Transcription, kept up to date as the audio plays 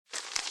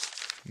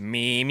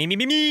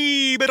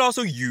Me, but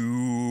also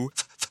you.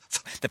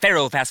 The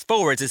Pharaoh fast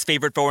forwards his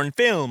favorite foreign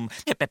film,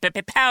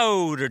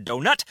 Powder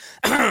Donut.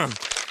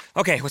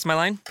 Okay, what's my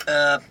line?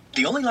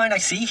 The only line I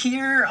see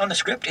here on the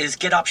script is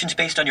get options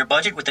based on your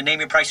budget with the Name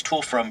Your Price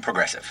tool from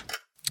Progressive.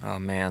 Oh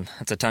man,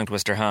 that's a tongue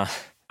twister, huh?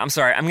 I'm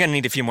sorry, I'm gonna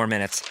need a few more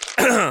minutes.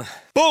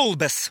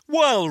 Bulbous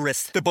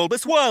Walrus, the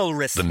Bulbous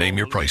Walrus. The Name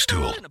Your Price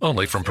tool,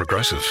 only from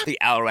Progressive. The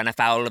owl ran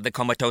afoul of the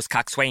comatose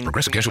coxswain.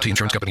 Progressive Casualty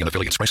Insurance Company and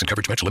affiliates. Price and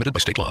coverage match limited by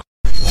state law.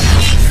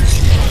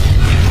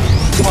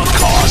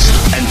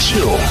 Podcast and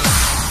chill.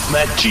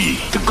 Matt G,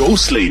 the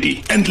Ghost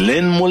Lady, and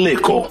Len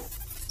Moleko.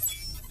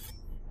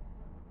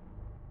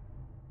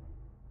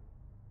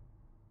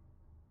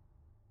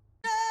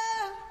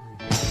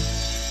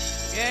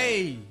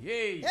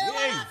 Yay!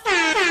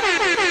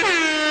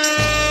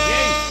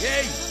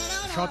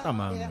 Shut up,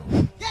 man.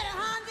 What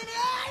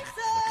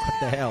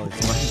the hell?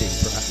 It's Monday,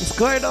 bro.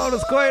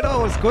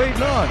 What's going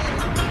on?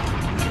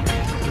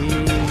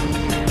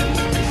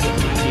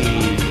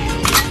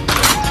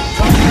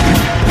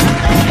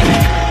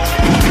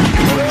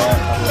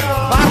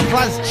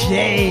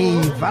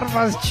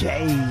 Varvas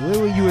J. Where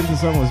were you when the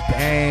song was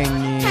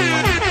banging?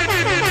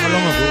 How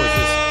long ago was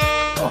this?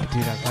 Oh,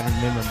 dude, I can't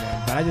remember,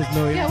 man. But I just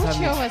know it. Yeah, which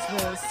year was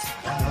this?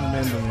 I don't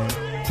remember, man.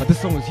 But this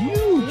song was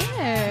huge.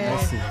 Yeah.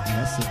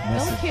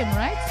 Massive. Kim,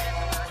 right?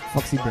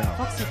 Foxy Brown.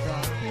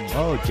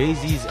 Oh,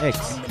 Jay-Z's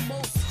ex.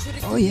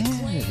 Oh, yeah.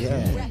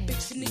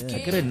 I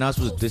get it. Nas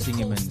was dissing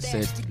him and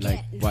said,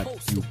 like, what?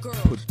 You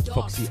put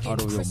Foxy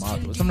out of your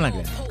mouth or something like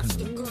that. I can't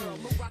remember.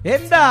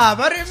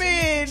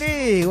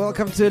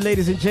 Welcome to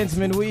Ladies and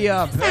Gentlemen. We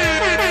are Welcome.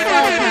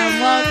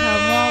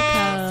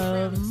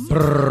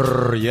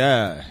 Brrr,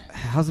 yeah.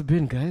 How's it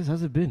been, guys? Huh?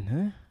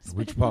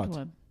 Which part?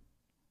 One.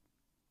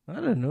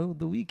 I don't know.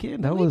 The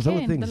weekend. The How was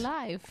weekend, things?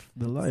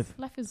 The life.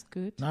 Life is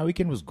good. Nah,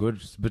 weekend was good.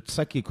 It's a bit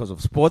sucky because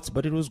of sports,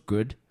 but it was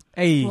good.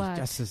 Hey, What?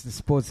 just as the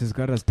sports has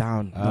got us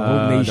down. The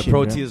whole nation. The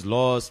Proteas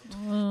lost.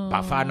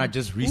 Bafana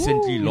just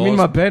recently You lost. mean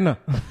Mabena?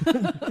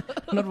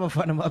 Not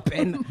Bafana,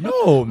 Mabena.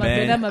 No,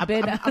 man.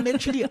 Mabena. I'm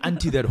actually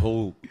anti that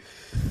whole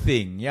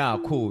thing. Yeah,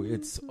 cool.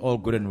 It's all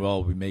good and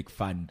well. We make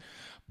fun.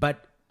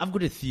 But I've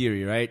got a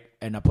theory, right?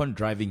 And upon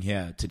driving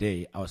here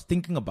today, I was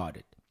thinking about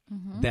it.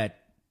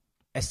 That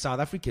as South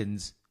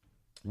Africans,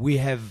 we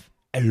have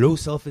a low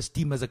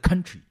self-esteem as a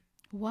country.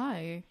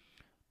 Why?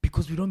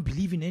 Because we don't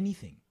believe in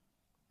anything.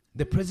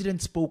 The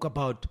president spoke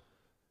about,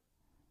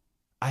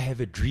 I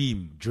have a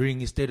dream during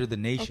his State of the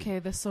Nation. Okay,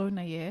 the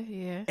SONA,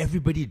 yeah.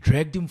 Everybody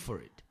dragged him for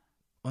it.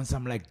 On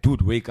some like,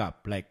 dude, wake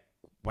up. Like,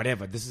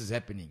 whatever, this is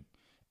happening.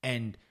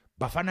 And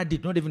Bafana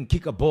did not even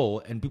kick a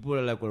ball. And people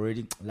were like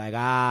already like,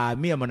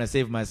 me, I'm going to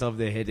save myself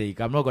the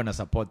headache. I'm not going to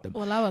support them.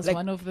 Well, I was like,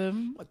 one of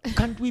them.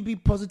 Can't we be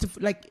positive?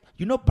 Like,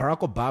 Barack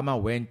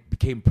Obama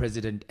became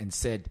president and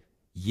said,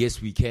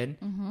 yes, we can.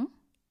 Mm-hmm.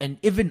 And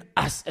even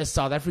us as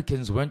South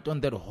Africans went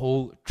on that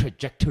whole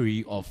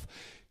trajectory of,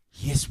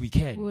 yes, we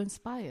can. We were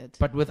inspired.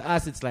 But with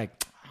us, it's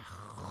like,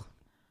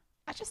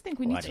 I just think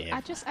we need to. I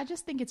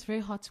just think it's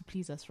very hard to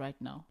please us right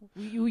now.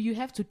 You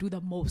have to do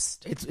the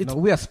most. No,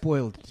 we are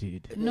spoiled,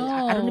 dude. No,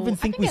 I don't even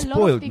think we're a lot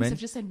spoiled, of things man. have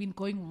just been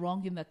going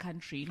wrong in the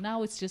country.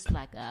 Now it's just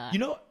like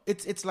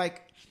it's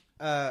like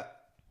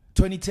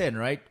 2010,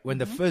 right? When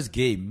the first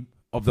game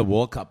of the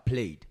World Cup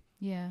played.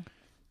 Yeah.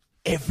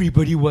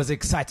 Everybody was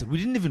excited. We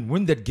didn't even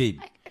win that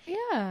game.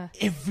 Yeah.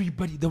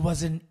 Everybody, there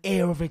was an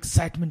air of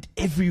excitement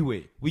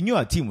everywhere. We knew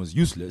our team was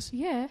useless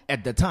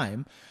at the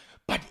time,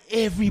 but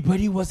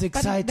everybody was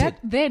excited. But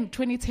then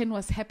 2010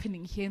 was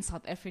happening here in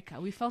South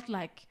Africa. We felt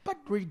like, but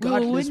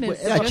regardless,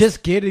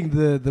 just getting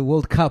the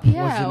World Cup was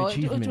an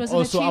achievement. It was an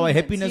also, our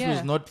achievement, happiness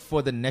was not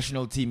for the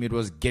national team; it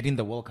was getting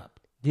the World Cup.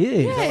 Yeah.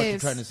 Is that what you're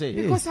trying to say?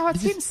 Because our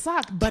team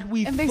sucked,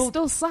 they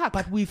still suck.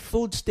 But we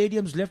filled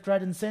stadiums left,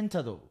 right, and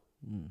center, though.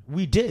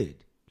 We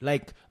did.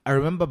 Like, I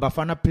remember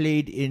Bafana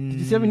played in... Did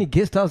you see how many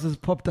guest houses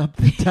popped up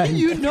that time?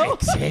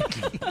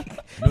 Exactly.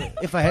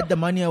 If I had the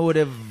money, I would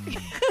have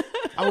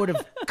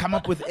come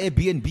up with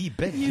Airbnb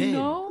back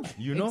then.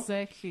 You know?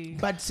 Exactly.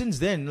 But since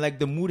then, like,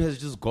 the mood has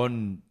just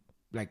gone,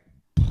 like,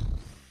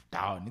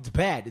 down. It's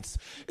bad.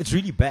 It's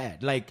really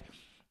bad. Like,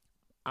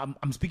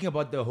 I'm speaking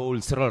about the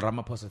whole Cyril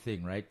Ramaphosa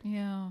thing, right?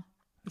 Yeah.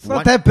 It's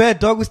not that bad,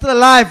 dog. We're still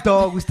alive,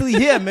 dog. We're still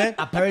here, man.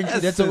 Apparently,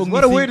 that's the only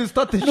What a thing. way to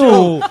start the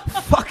show.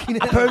 Fucking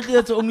hell. Apparently,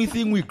 that's the only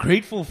thing we're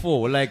grateful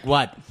for. Like,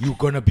 what? You're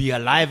gonna be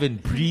alive and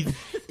breathe?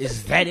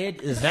 Is that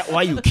it? Is that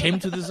why you came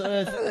to this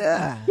earth?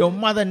 Yeah. Your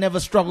mother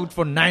never struggled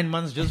for 9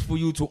 months just for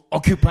you to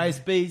occupy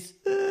space?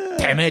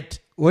 Damn it.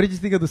 What did you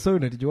think of the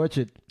SONA? Did you watch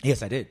it?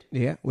 Yes, I did.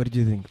 Yeah? What did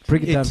you think?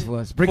 Break it down for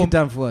us. Break it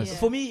down for us. Yeah.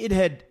 For me, it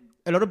had...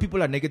 A lot of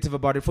people are negative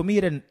about it. For me,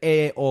 it had an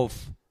air of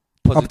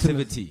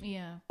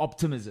positivity.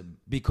 Optimism.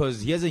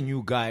 Because here's a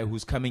new guy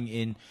who's coming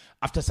in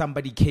after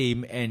somebody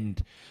came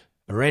and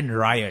ran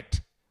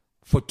riot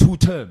for 2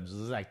 terms. It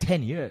was like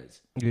 10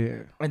 years. Yeah.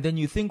 And then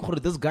you think,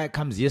 this guy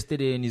comes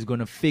yesterday and he's going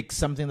to fix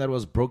something that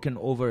was broken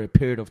over a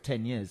period of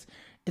 10 years.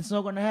 It's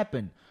not going to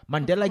happen.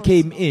 Mandela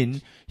came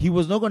in. He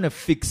was not going to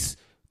fix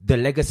the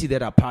legacy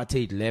that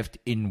apartheid left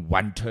in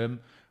 1 term.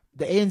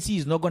 the ANC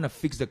is not going to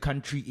fix the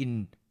country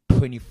in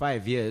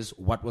 25 years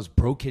what was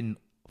broken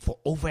for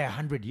over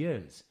 100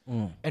 years.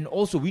 And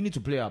also, we need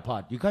to play our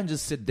part. You can't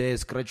just sit there,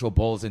 scratch your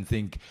balls and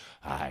think,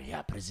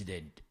 yeah,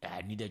 president,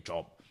 I need a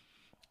job.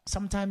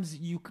 Sometimes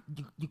you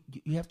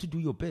have to do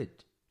your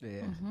bit.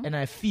 Yeah. And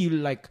I feel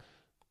like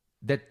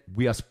that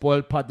we are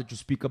spoiled part that you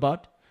speak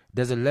about.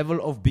 There's a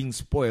level of being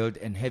spoiled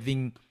and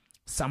having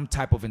some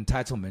type of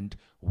entitlement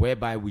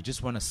whereby we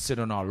just want to sit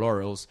on our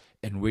laurels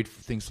and wait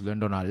for things to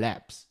land on our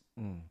laps.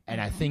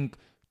 And I think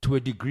to a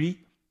degree,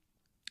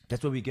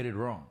 that's where we get it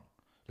wrong.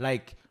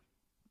 Like,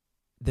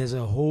 there's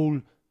a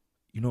whole,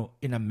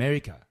 in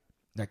America,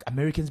 like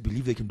Americans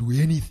believe they can do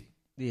anything.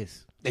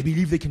 Yes. They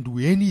believe they can do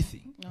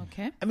anything.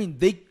 Okay. I mean,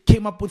 they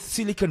came up with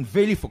Silicon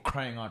Valley for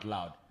crying out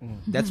loud.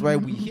 That's why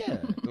we're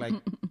here. Like,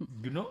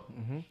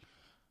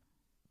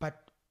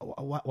 But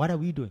what are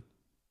we doing?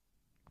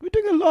 We're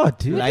doing a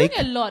lot. We're doing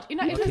a lot.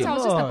 I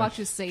was just about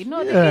to say.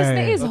 No,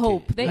 there is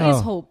hope. There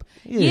is hope.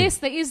 Yeah. Yes,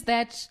 there is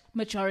that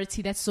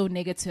majority that's so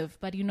negative.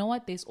 But you know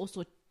what? There's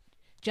also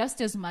just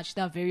as much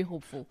that are very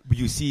hopeful.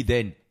 You see,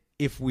 then,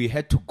 if we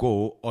had to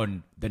go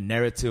on the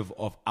narrative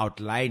of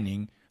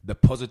outlining the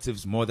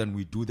positives more than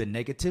we do the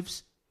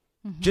negatives,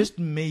 just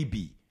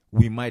maybe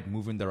we might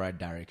move in the right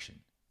direction.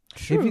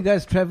 Sure. Have you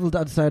guys traveled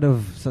outside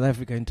of South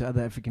Africa into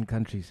other African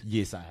countries?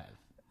 Yes, I have.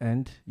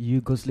 And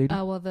you, Ghost Lady?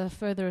 Well, the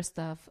furthest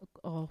stuff,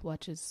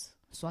 what is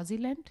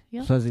Swaziland?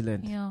 Yeah.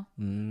 Swaziland. Yeah.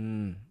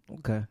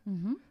 Okay.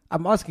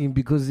 I'm asking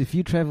because if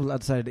you travel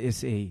outside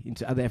SA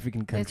into other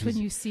African countries, that's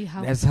when you see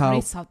how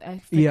great South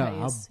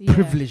Africa is. How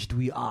privileged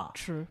we are.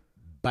 True.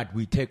 But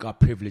we take our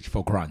privilege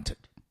for granted.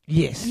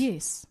 Yes.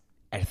 Yes.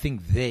 I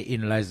think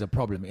therein lies the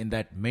problem, in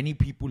that many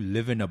people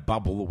live in a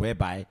bubble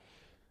whereby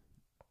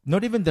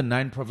not even the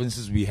 9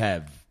 provinces we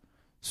have,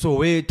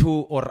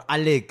 Soweto or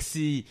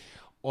Alexi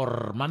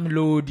or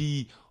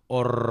Mamelodi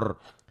or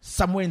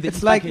somewhere in the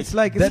it's like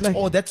that's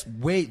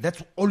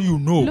all you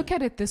know. Look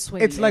at it this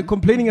way. It's like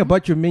complaining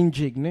about your main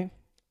jig, ne?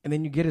 And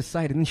then you get a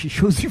side and then she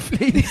shows you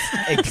flames.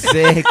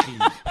 Exactly.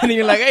 And then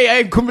you're like, hey,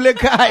 I'm Kumule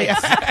Kai.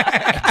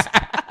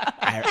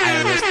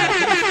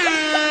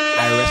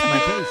 I rest my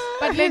case.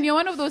 But then you're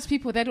one of those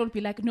people that will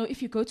be like, no,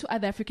 if you go to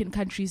other African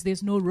countries,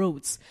 there's no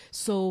roads.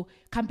 So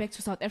come back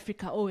to South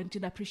Africa, and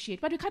didn't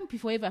appreciate. But you can't be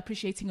forever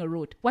appreciating a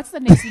road. What's the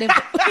next level?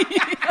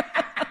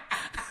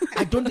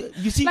 I don't,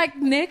 you see. Like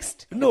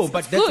next. No,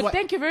 but that's good. why,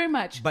 thank you very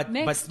much. But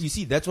next. You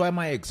see, that's why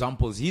my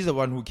examples, he's the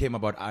one who came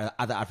about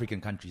other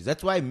African countries.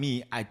 That's why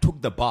I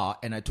took the bar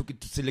and I took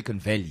it to Silicon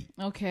Valley.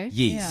 Okay.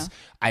 Yes. Yeah.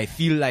 I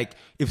feel like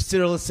if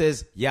Cyril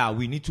says, yeah,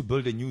 we need to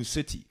build a new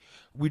city,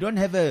 we don't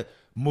have a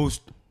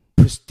most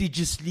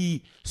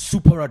prestigiously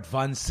super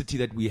advanced city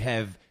that we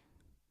have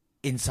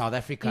in South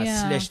Africa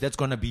 / that's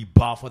going to be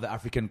bar for the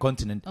African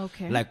continent,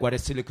 like what a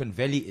Silicon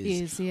Valley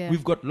is.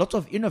 We've got lots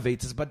of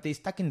innovators, but they're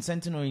stuck in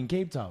Sentinel in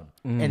Cape Town.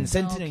 And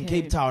Sentinel and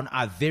Cape Town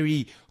are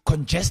very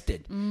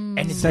congested. And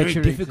it's very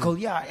difficult.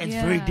 Yeah, and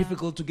it's very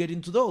difficult to get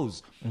into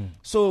those.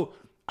 So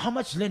how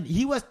much land?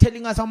 He was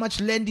telling us how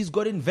much land he's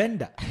got in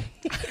Venda.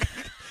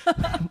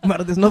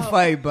 But there's no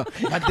fiber.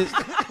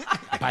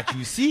 But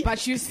you see,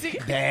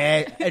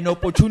 there an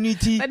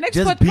opportunity. The next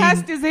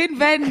podcast is in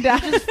Venda.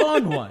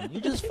 You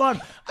just found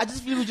one. I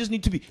just feel we just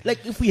need to be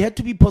like, if we had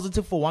to be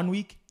positive for 1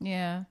 week,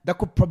 that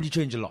could probably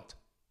change a lot.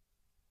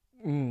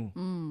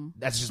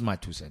 That's just my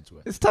 2 cents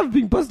worth. It's tough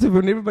being positive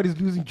when everybody's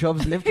losing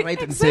jobs left,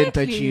 right, and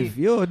center, Chief.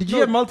 Yo, did you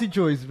have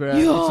multi-choice, bro?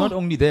 It's not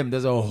only them.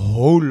 There's a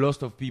whole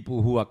lot of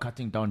people who are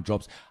cutting down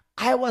jobs.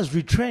 I was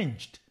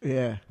retrenched.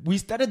 Yeah. We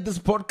started this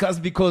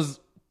podcast because,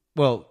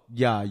 well,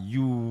 yeah,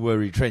 you were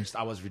retrenched.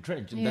 I was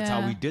retrenched. And that's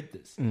how we did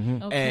this.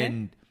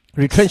 And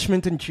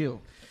retrenchment and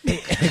chill.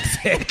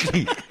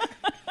 Exactly.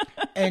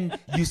 And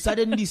you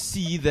suddenly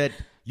see that,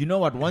 you know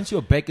what, once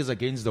your back is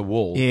against the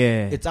wall,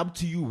 it's up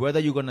to you whether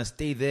you're going to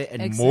stay there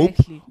and mope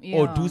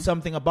or do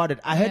something about it.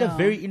 I had a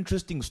very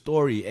interesting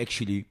story,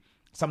 actually,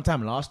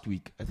 sometime last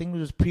week. I think it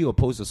was pre or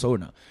post of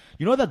SONA.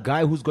 You know the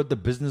guy who's got the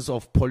business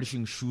of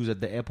polishing shoes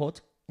at the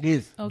airport?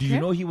 Yes. Do you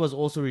know he was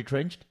also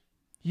retrenched?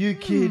 You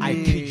kidding? I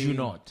kid you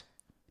not.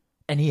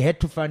 And he had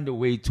to find a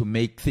way to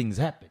make things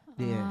happen.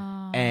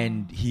 Yeah.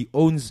 And he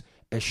owns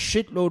a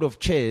shitload of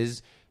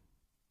chairs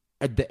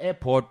at the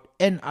airport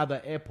and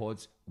other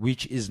airports,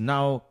 which is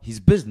now his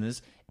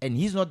business. And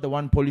he's not the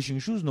one polishing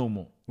shoes no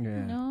more.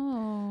 Yeah.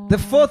 No. The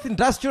 4th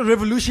industrial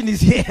revolution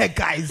is here,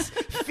 guys.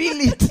 Feel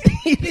it.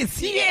 It is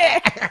here.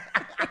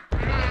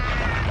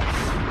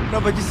 No,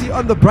 but you see,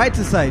 on the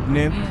brighter side,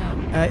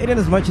 in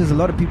as much as a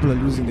lot of people are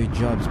losing their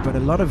jobs, but a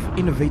lot of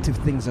innovative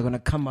things are going to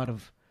come out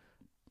of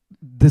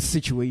this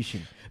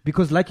situation.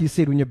 Because like you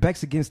said, when your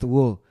back's against the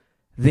wall,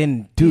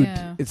 then, dude,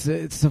 it's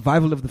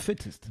survival of the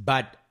fittest.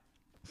 But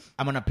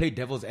I'm going to play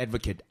devil's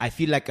advocate. I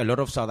feel like a lot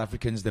of South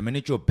Africans, the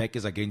minute your back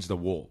is against the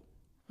wall,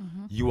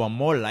 you are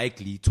more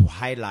likely to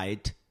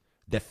highlight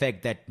the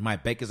fact that my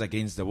back is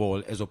against the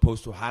wall as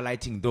opposed to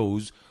highlighting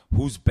those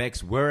whose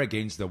backs were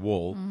against the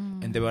wall.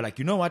 And they were like,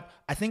 you know what?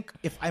 I think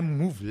if I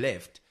move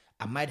left,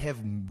 I might have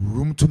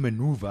room to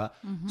maneuver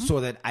so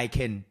that I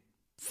can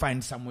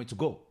find somewhere to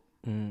go.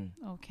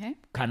 Okay.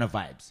 kind of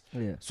vibes.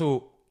 Yeah.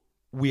 So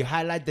we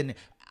highlight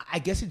I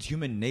guess it's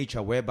human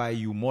nature whereby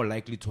you're more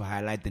likely to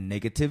highlight the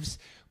negatives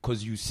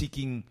because you're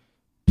seeking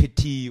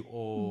pity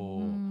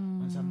or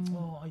some,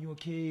 are you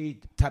okay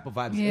type of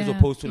vibes, as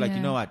opposed to like, you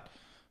know what,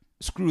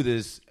 screw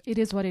this. It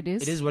is what it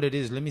is. It is what it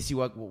is. Let me see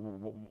what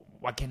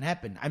can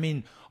happen. I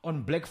mean,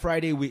 on Black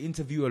Friday, we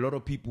interview a lot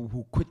of people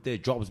who quit their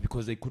jobs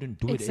because they couldn't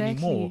do it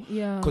anymore.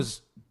 Yeah.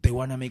 Because they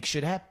want to make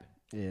shit happen.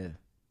 Yeah.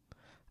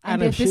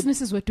 And their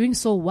businesses were doing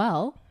so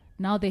well,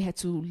 now they had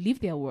to leave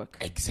their work.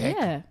 Exactly.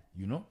 Yeah.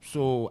 You know?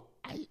 So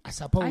I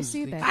suppose. I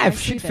see that. I have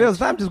shit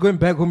fails. I'm just going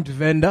back home to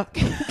Venda.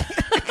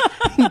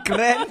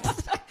 Grant.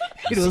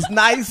 It was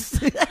nice.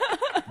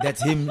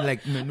 That's him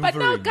like maneuvering. But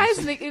now,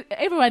 guys, like,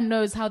 everyone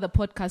knows how the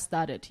podcast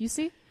started. You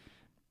see?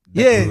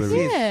 Yes.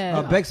 Yeah.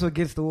 Our backs were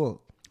against the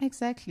wall.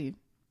 Exactly.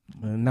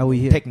 Now we're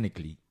here.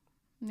 Technically,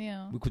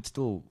 Yeah. we could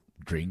still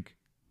drink.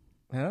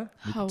 Huh?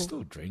 We How? could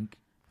still drink.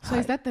 So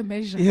is that the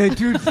measure? Yeah,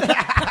 dude.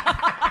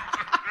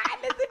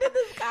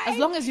 As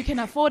long as you can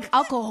afford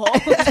alcohol,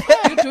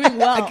 you're doing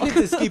well.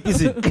 It's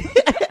escapism.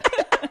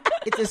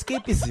 It's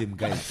escapism,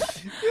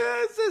 guys.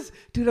 Yes.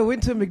 Dude, I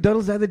went to a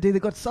McDonald's the other day. They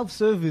got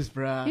self-service,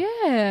 bruh.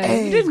 Yeah.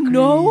 Hey, You didn't it's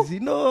know? crazy.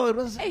 No, it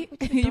was. Hey,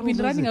 which you've been McDonald's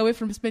was running it? away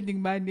from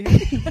spending money.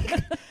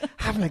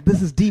 I'm like,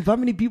 this is deep. How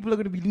many people are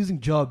going to be losing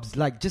jobs,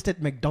 like just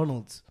at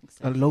McDonald's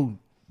alone?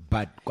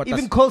 But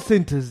Even call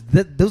centers.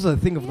 Those are a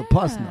thing of the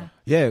past now.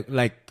 yeah,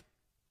 like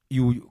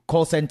you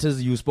call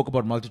centers. You spoke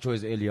about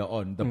multi-choice earlier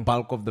on. The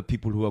bulk of the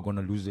people who are going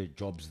to lose their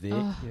jobs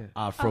there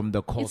are from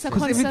the call It's a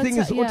centers. Because everything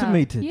is yeah.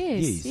 automated.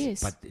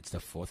 Yes. But it's the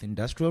fourth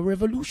industrial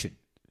revolution.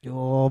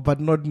 Oh, but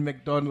not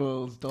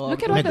McDonald's, dog.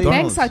 Look at what the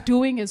McDonald's. banks are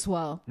doing as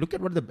well. Look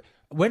at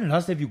when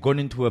last have you gone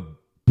into a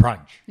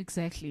branch?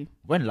 Exactly.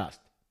 When last?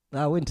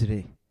 I went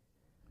today.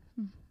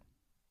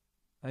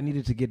 I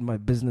needed to get my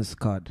business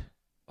card.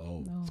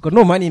 Oh. It's got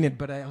no money in it,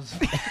 but I was.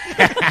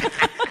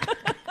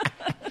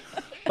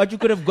 But you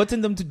could have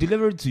gotten them to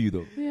deliver it to you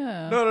though.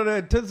 Yeah. No.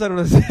 It turns out I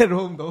was at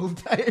home the whole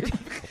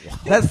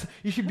time.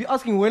 You should be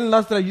asking when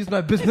last did I use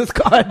my business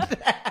card.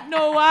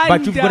 No wonder.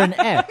 But you've got an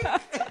app.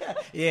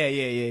 Yeah.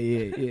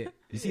 You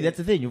see, that's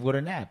the thing. You've got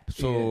an app.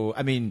 So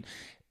I mean,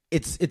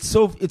 it's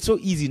so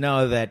easy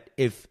now that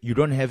if you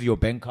don't have your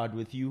bank card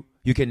with you,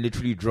 you can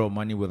literally draw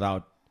money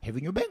without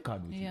having your bank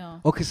card with you. Yeah.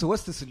 Okay, so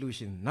what's the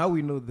solution? Now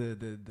we know the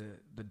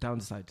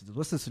downside to this.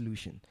 What's the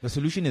solution? The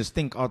solution is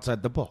think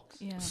outside the box.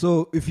 Yeah.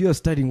 So if you're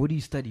studying, what do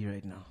you study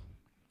right now?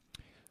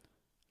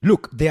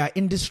 Look, there are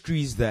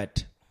industries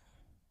that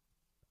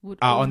Would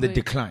are on the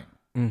overweight- decline,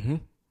 Mm-hmm.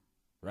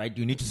 right?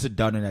 You need to sit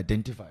down and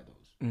identify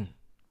those.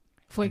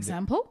 For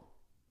example?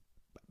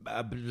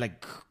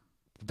 Like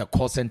the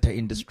call center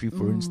industry,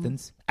 for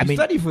instance. I mean,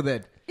 Study for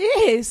that.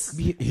 Yes.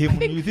 you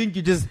think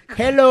you just,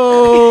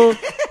 hello,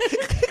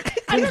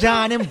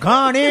 John, I'm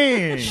gone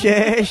in.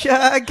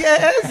 I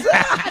guess.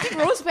 I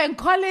think Rosebank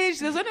College.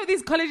 There's one of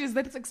these colleges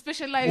that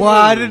specialize.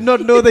 Wow, I did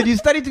not know that you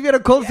studied to be at a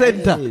call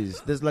center.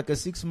 Yes, there's like a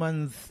 6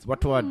 month what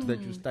that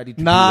you study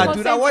to Nah, do that.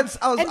 dude, I was.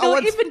 And they'll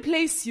even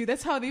place you.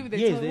 That's how they Yes,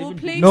 they will even-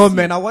 place No, you.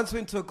 man, I once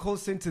went to a call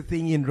center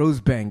thing in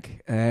Rosebank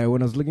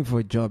when I was looking for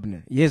a job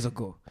years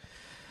ago.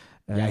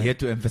 Yeah, I had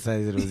to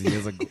emphasize it was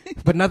years ago.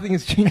 But nothing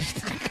has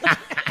changed.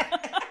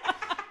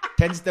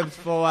 10 steps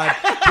forward,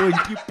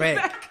 20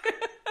 back.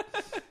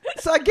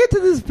 So I get to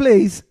this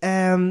place,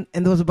 and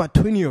there was about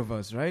 20 of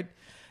us, right?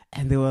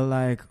 And they were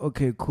like,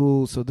 okay,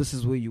 cool. So this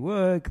is where you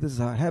work. This is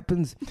how it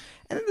happens.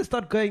 And then they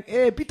start going,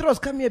 hey, Petros,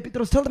 come here.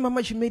 Petros, tell them how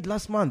much you made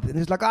last month. And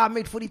he's like, I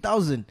made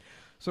 40,000.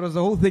 So there's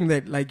the whole thing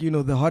that, like, you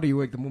know, the harder you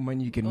work, the more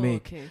money you can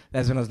make. Okay.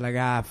 That's when I was like,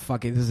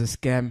 fuck it. This is a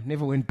scam.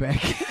 Never went back.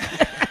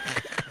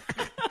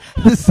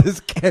 This is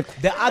a scam.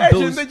 There are Imagine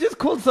those- they just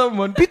called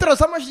someone. Petros,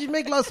 how much did you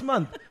make last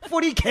month?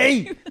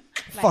 40K.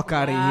 Fuck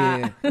out of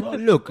here. Well,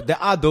 look, there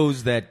are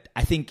those that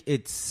I think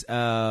it's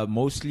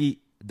mostly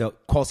the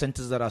call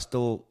centers that are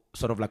still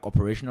sort of like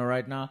operational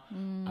right now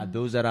are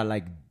those that are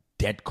like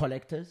debt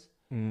collectors.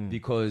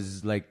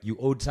 Because like you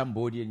owed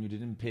somebody and you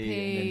didn't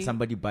pay, and then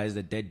somebody buys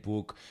the debt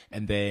book,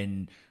 and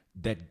then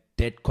that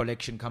debt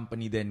collection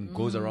company then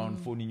goes around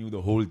phoning you the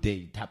whole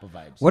day type of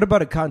vibes. What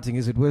about accounting?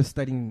 Is it worth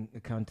studying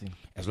accounting?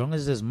 As long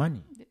as there's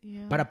money.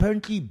 Yeah. But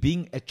apparently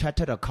being a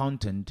chartered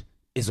accountant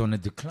is on a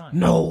decline.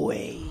 No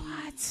way.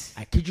 What?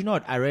 I kid you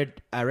not. I read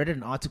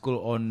an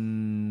article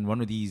on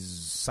one of these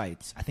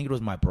sites. I think it was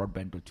my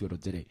broadband or Twitter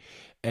today.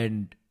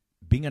 And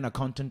being an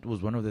accountant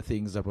was one of the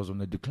things that was on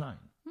the decline.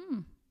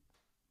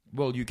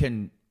 Well,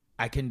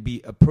 I can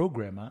be a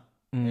programmer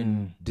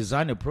and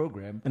design a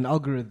program. An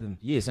algorithm.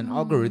 Yes, an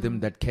algorithm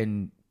that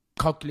can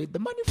calculate the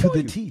money To for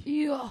the you. T.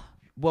 Yeah.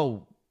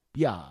 Well,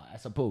 yeah, I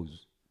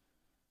suppose.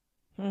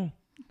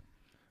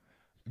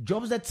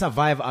 Jobs that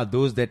survive are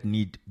those that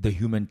need the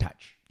human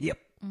touch. Yep.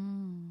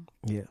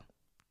 Yeah.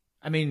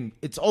 I mean,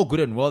 it's all good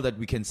and well that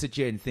we can sit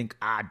here and think,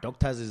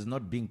 doctors is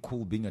not being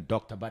cool being a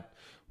doctor, but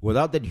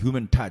without that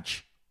human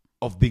touch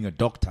of being a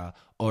doctor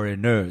or a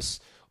nurse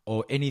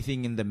or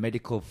anything in the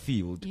medical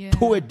field, Yeah.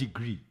 to a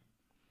degree,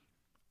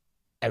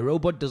 a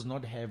robot does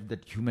not have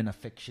that human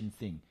affection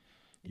thing.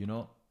 You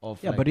know,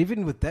 of Yeah, like, but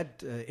even with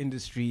that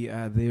industry,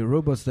 the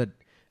robots that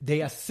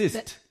they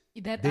assist.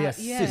 That They are-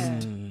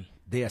 assist. yeah.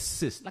 They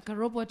assist. Like a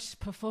robot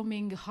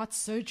performing heart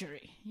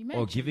surgery. You Or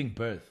imagine? giving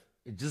birth.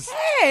 It just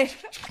Hey!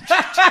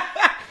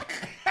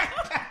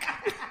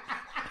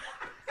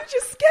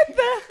 Just get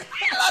the.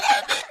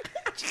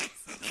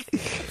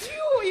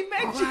 You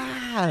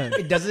imagine.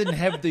 it doesn't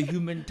have the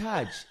human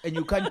touch, and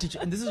you can't teach.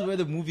 And this is where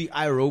the movie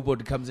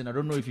iRobot comes in. I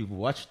don't know if you've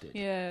watched it.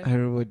 Yeah. I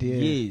robot, yeah.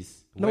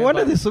 Yes. No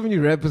wonder there's so many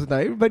rappers now.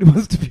 Everybody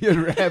wants to be a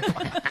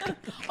rapper.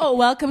 Oh,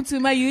 welcome to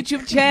my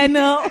YouTube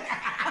channel.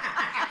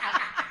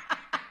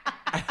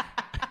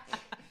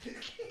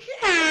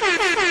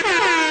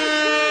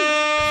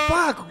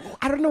 Fuck,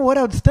 I don't know what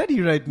I would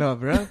study right now,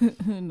 bro.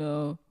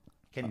 No.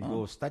 Can you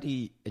go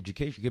study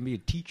education? You can be a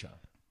teacher.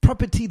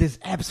 Property, there's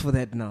apps for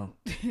that now.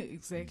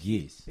 Exactly.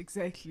 Yes.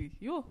 Exactly.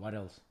 Yo. What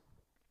else?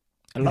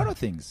 A lot of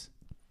things.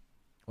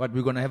 What,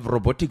 we're gonna have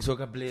robotic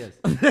soccer players?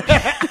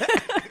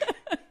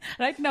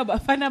 Right now,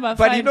 Bafana.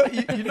 But you know what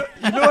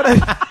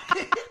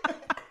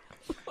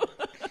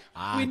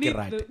We need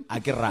I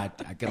get right.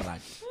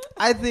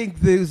 I think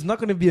there's not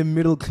going to be a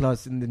middle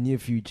class in the near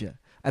future.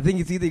 I think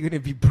it's either going to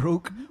be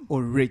broke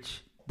or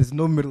rich. There's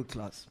no middle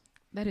class.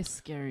 That is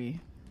scary.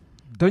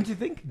 Don't you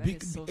think? That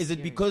is so Is it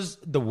scary. because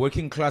the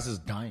working class is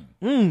dying?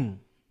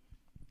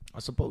 I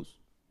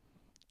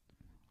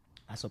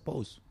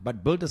suppose.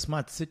 But build a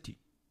smart city.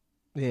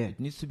 Yeah. It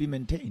needs to be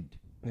maintained.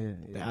 Yeah.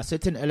 There are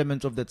certain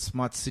elements of that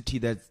smart city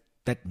that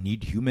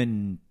need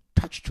human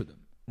touch to them.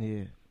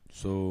 Yeah.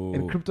 So,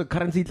 And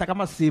cryptocurrency, it's like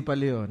I'm a sepa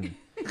leon.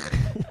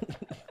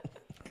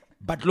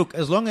 but look,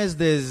 as long as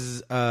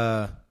there's,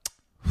 I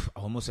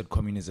almost said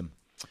communism.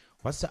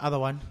 What's the other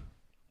one?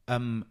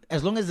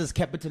 As long as there's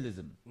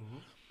capitalism,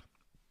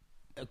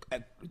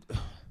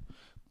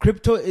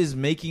 crypto is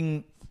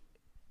making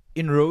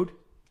inroad,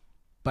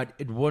 but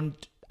it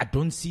won't. I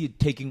don't see it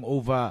taking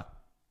over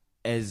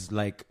as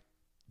like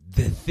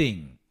the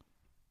thing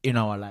in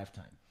our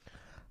lifetime.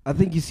 I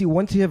think you see,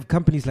 once you have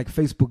companies like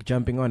Facebook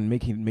jumping on,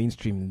 making it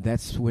mainstream,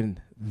 that's when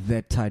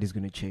that tide is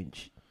going to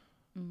change.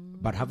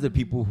 But half the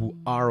people who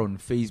are on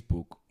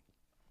Facebook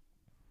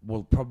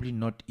will probably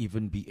not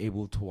even be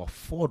able to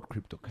afford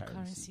cryptocurrency.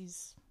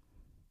 Currencies.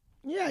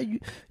 Yeah,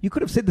 you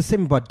could have said the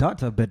same about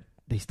data, but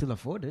they still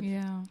afford it.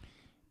 Yeah.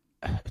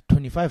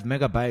 25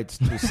 megabytes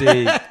to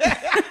say.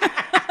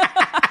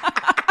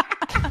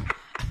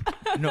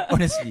 No,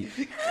 honestly.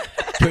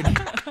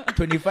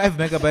 25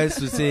 megabytes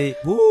to say,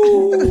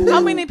 How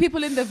many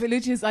people in the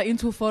villages are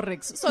into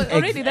Forex? So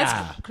already that's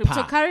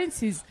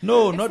cryptocurrencies.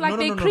 No, It's not like no,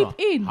 they no, no, creep no.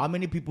 in. How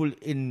many people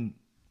in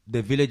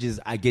the villages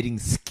are getting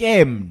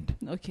scammed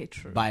Okay,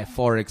 true. by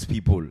Forex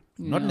people?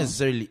 Not Yeah.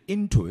 necessarily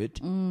into it,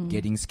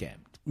 getting scammed.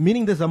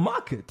 Meaning there's a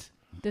market.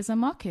 There's a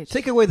market.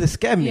 Take away the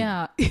scamming.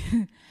 Yeah.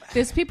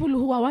 There's people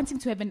who are wanting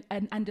to have an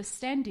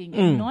understanding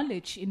and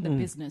knowledge in the A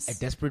business.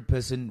 desperate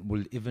person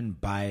will even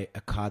buy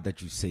a car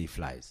that you say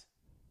flies.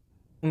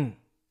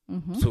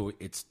 So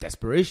it's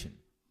desperation.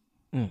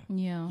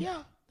 Yeah.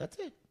 Yeah, that's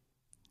it.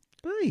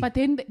 Hey. But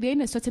then they're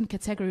in a certain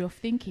category of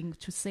thinking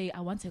to say,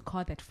 I want a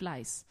car that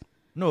flies.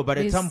 No, but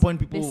at There's- some point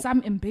people There's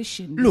some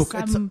ambition. look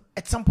there's at some,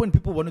 at some point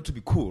people wanted to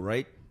be cool,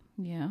 right?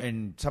 yeah.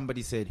 And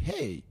somebody said,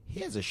 "Hey,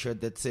 here's a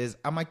shirt that says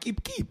I'm a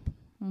keep."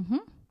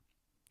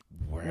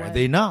 Where are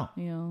they now?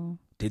 Yeah.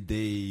 Did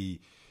they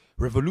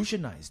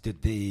revolutionize?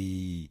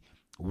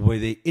 Were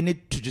they in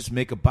it to just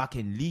make a buck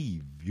and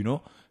leave? You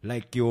know,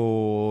 like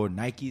your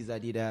Nikes,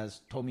 Adidas,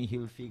 Tommy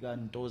Hilfiger,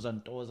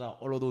 Ntoza,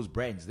 all of those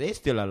brands. They're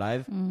still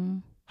alive.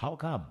 How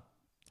come?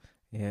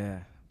 Yeah.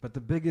 But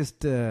the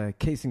biggest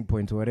casing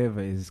point or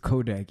whatever is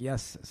Kodak.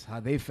 Yes, it's how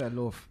they fell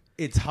off.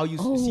 It's how you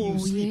see you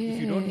sleep.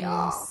 If you don't,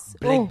 yes.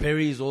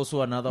 BlackBerry is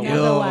also another The one.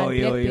 other one,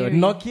 yo. BlackBerry.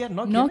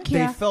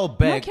 Nokia. They fell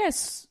back. Nokia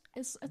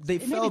is They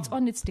maybe fell- it's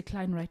on its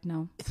decline right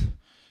now.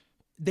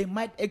 They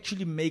might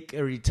actually make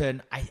a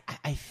return.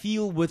 I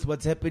feel with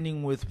what's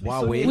happening with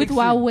Huawei. With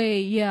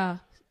Huawei, yeah.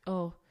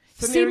 Oh.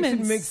 Sony Ericsson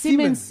Siemens, makes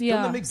Siemens,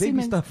 yeah. Don't they make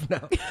baby Siemens. stuff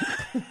now?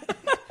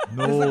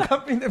 no, There's a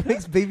company that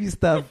makes baby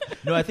stuff.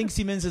 no, I think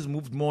Siemens has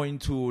moved more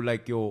into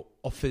like your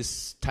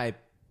office type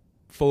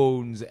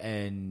phones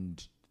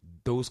and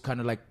those kind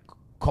of like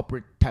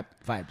corporate type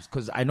vibes.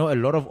 Because I know a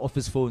lot of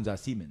office phones are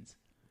Siemens.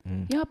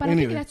 Yeah, but I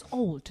Anyway. think that's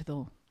old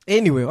though.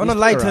 Anyway, on a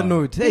It's lighter around.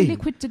 note, They hey,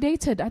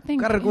 liquidated, I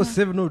think. gotta go yeah.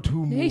 702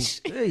 more.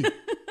 Eish. Hey,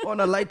 on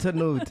a lighter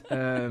note,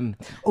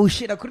 oh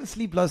shit, I couldn't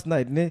sleep last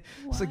night, ne?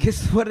 So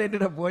guess what I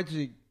ended up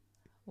watching?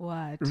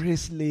 What?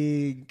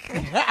 Wrestling.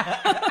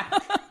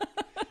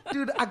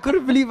 Dude, I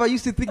couldn't believe I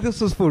used to think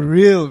this was for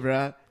real,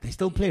 bruh. They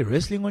still play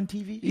wrestling on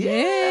TV?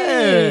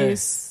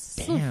 Yes.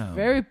 So Damn.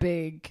 very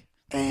big.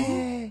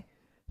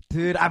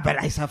 Dude, I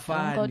bet it's a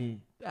funny.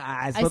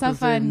 It's It's not the a same.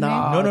 funny.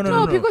 No,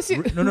 No, because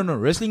you- no.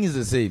 Wrestling is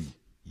the same.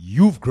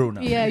 You've grown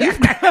up. Yeah, you've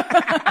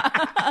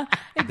There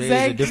is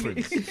a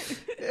exactly. difference.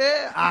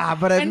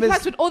 but I And plus,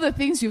 missed. with all the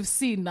things you've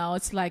seen now,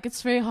 it's like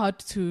it's very hard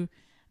to.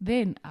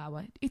 Then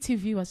our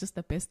ETV was just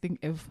the best thing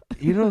ever.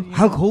 You know,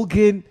 Hulk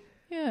Hogan,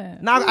 Yeah.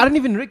 Now I don't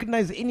even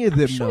recognize any of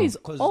them. Sure, now. he's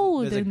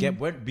old. There's a and-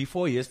 gap.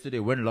 Before yesterday,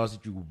 when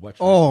last did you watch?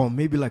 Oh,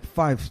 maybe like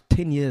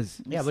 5-10 years.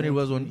 yeah, when it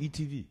was on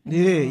ETV.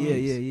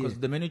 Yeah. Because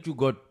the minute you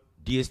got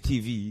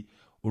DSTV,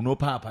 uno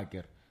papa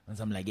ker, and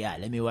so I'm like, yeah,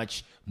 let me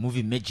watch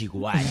movie Magic.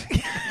 Why?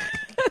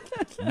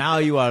 Now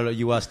you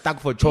are stuck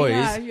for choice.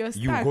 Yeah, you're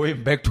You're stuck.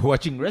 going back to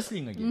watching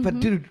wrestling again. But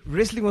dude,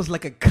 wrestling was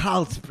like a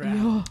cult,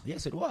 bro.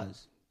 Yes, it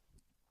was.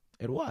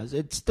 It was.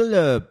 It's still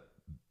a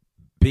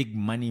big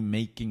money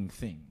making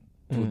thing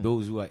for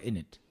those who are in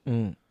it.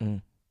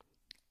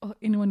 Oh,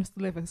 anyone who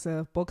still has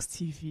a box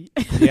TV.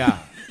 Yeah.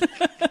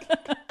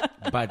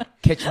 But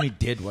catch me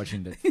dead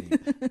watching that thing.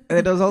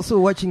 And I was also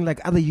watching like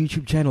other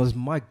YouTube channels.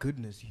 My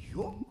goodness,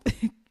 yo,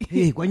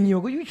 hey, when you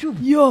go YouTube,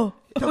 Yo.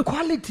 the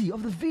quality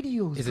of the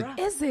videos, Is it- bruh.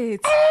 Is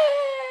it?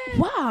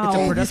 Wow.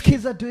 Hey, these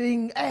kids are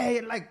doing,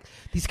 like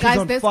these kids Guys,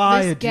 on there's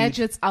fire, dude.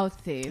 gadgets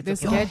out there.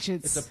 There's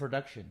gadgets. It's a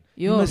production.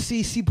 You Yo. must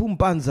see Sipho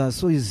Mpanza.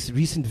 Saw his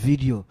recent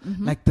video,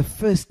 like the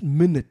first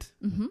minute.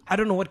 I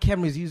don't know what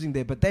camera he's using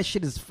there, but that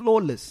shit is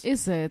flawless.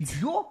 Is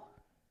it? Yo.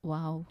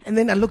 Wow. And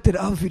then I looked at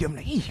our video. I'm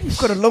like, hey, you've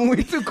got a long way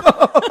to go.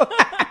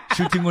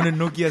 Shooting on a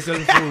Nokia cell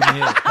phone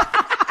here.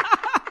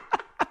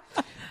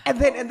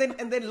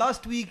 And then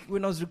last week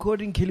when I was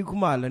recording Kelly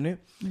Kumala,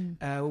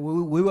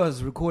 we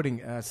was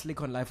recording,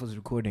 Slick on Life was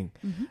recording,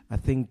 I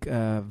think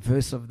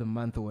verse of the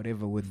month or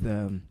whatever with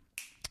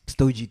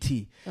Sto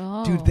GT.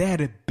 Oh. Dude, they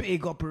had a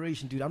big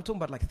operation, dude. I'm talking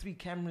about like 3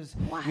 cameras.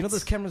 What? You know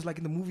those cameras like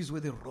in the movies where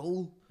they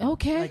roll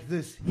Okay. like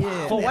this? Yeah.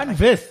 For They're one like-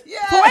 verse.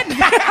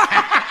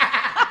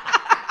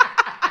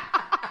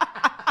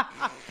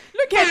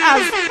 Look at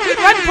us. With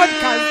one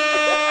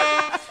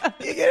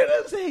podcast. You get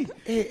what I'm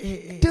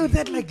saying? Dude,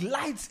 that like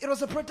lights, it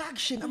was a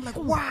production. I'm like,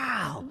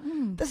 wow,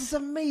 this is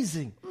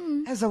amazing.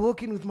 As I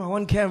walk in with my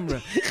one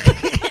camera.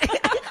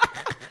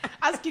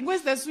 Asking,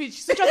 where's the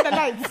switch? Switch on the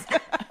lights.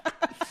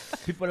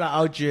 People are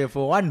out here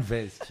for one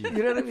verse. You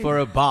know what I mean? For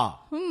a bar.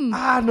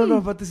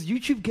 No, but this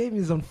YouTube game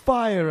is on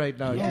fire right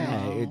now.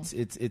 Yeah, dude.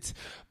 it's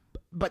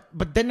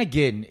but then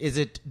again,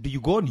 do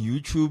you go on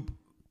YouTube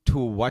to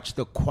watch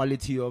the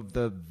quality of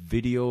the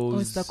videos?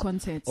 Or it's the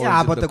content. Or Yeah,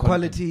 is it but the content?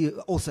 quality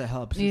also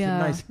helps. It's Yeah, a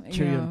nice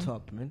cherry yeah. on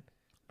top, man.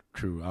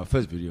 True. Our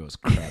first video was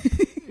crap.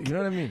 You know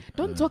what I mean?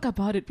 Don't talk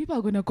about it. People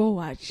are going to go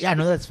watch. Yeah,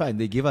 no, that's fine.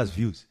 They give us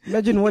views.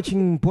 Imagine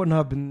watching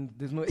Pornhub and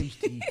there's no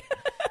HD.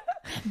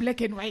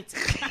 Black and white.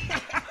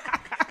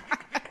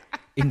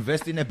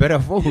 Invest in a better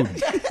phone.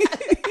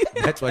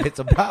 That's what it's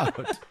about.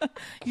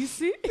 You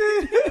see?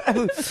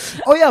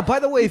 Oh yeah, by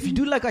the way, if you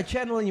do like our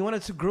channel and you want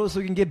it to grow so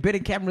you can get better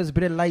cameras,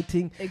 better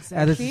lighting, there's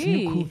this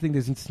new cool Exactly. thing.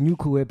 There's this new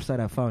cool website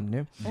I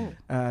found,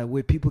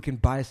 where people can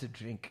buy us a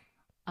drink.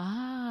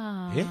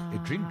 Ah. Yeah, a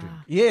drink.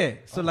 Yeah,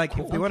 so like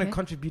if they want to Okay.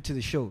 contribute to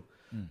the show,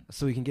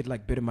 so we can get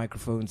like better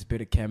microphones,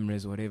 better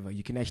cameras, whatever,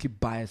 you can actually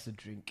buy us a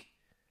drink.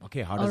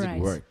 Okay, how does Alright.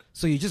 it work?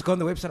 So you just go on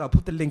the website. I'll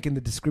put the link in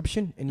the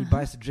description, and you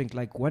buy us a drink.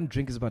 Like one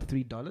drink is about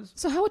 $3.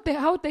 So how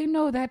would they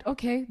know that,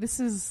 okay,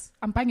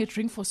 I'm buying a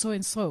drink for so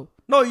and so?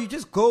 No, you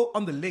just go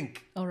on the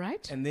link, All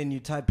right. and then you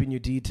type in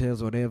your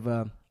details,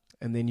 whatever,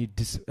 and then you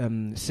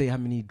say how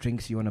many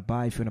drinks you want to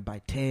buy. If you want to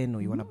buy 10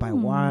 or you want to buy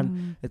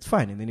 1, it's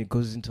fine. And then it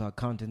goes into our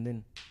account, and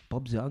then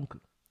Bob's your uncle.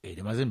 Hey,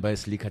 they mustn't buy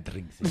slicker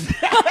drinks.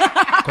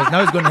 Because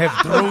now it's going to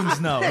have drones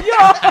now.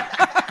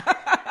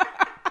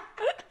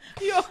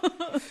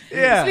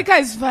 Yeah. Slicker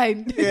is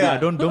fine. Yeah,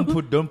 don't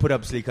put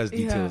up Slicker's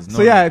details. No.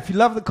 So yeah, if you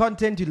love the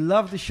content, you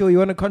love the show, you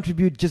want to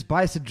contribute, just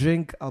buy us a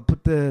drink. I'll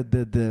put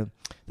the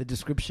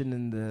description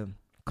in the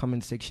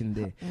comment section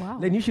there. Wow.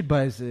 Then you should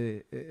buy us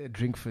a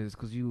drink first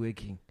because you're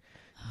working.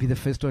 Be the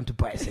first one to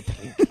buy us a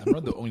drink. I'm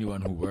not the only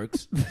one who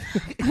works.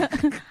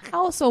 I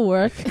also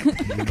work.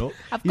 You know,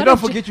 I've You got don't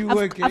a jo- forget you I've-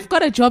 work, eh? I've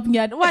got a job,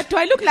 Nyan. What? Do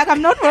I look like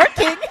I'm not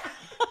working?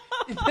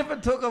 You never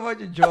talk about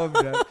your job,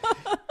 man.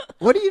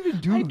 What do you even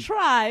do? I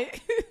try.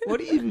 What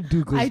do you even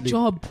do? I Ghostly?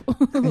 job.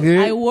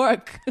 Yeah. I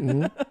work.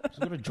 she's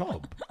got a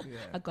job.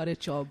 I got a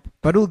job.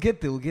 But we'll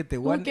get there. We'll get there.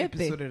 We'll One get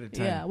episode there. at a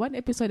time. Yeah, one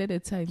episode at a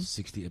time.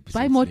 60 episodes.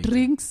 Buy more later.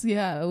 drinks.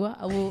 Yeah,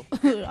 I will.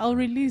 I'll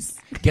release.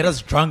 Get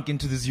us drunk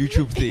into this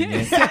YouTube thing.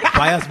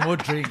 Buy us more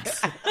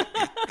drinks.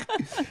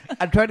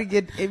 I tried to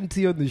get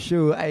MT on the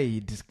show.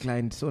 He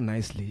declined so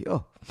nicely.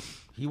 Oh,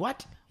 He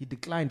what? he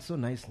declined so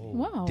nicely.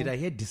 Wow. Did I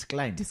hear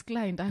decline?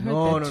 Declined. I heard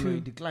No, that no, too. no, he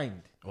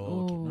declined.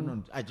 Oh, okay.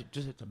 No. I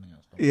just said something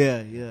else.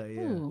 Yeah.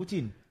 Ooh. What's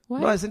in?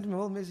 What? No, I sent him a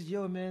whole message.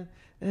 Yo, man,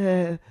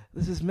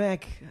 this is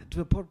Mac. Do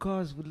a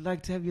podcast. Would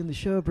like to have you on the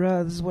show,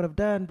 bro. This is what I've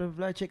done. Blah, blah,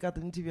 blah. Check out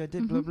the interview I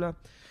did. Blah, blah.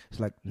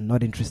 It's like,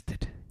 not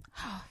interested.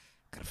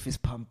 Got a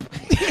fist pump.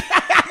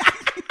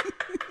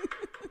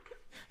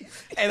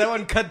 And that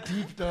one cut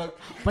deep, dog.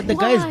 But the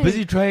guy is Why?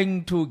 busy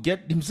trying to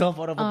get himself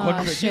out of a Ah,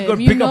 contract. He's shame, got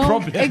you bigger know?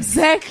 problems.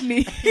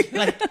 Exactly.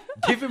 Like,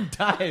 give him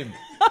time.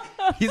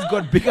 He's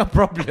got bigger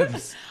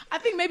problems. I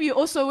think maybe you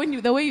also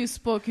the way you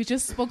spoke, you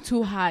just spoke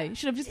too high. You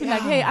should have just been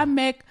like, "Hey, I'm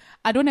Mac.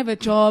 I don't have a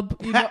job."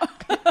 You know.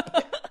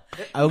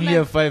 I only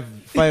have five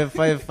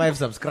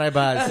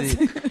subscribers.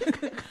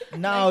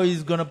 now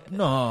he's gonna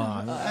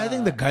I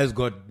think the guy's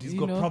got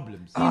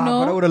problems. You know?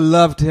 But I would have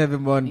loved to have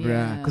him on, bruh.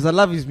 Yeah. Because I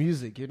love his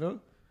music, you know?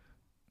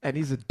 And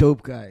he's a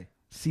dope guy.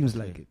 Seems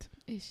like it.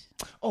 Ish.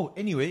 Oh,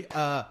 anyway,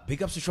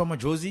 big ups to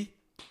Madjozi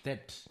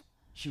that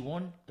she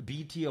won a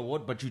BET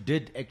award, but you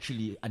did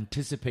actually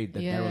anticipate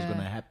that was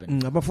gonna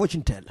happen. I'm a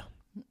fortune teller.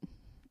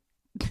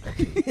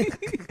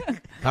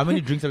 How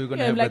many drinks are we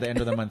gonna have by the end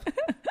of the month?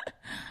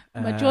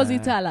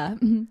 Madjozi Tala.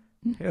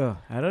 Yeah,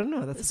 I don't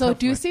know. That's a So tough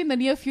do you one. see in the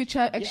near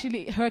future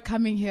actually her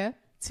coming here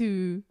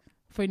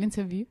for an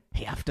interview?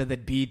 Hey, after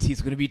that BET,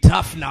 it's going to be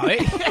tough now, eh?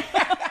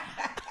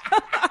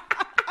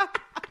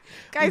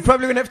 You're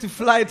probably going to have to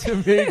fly to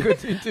America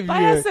to interview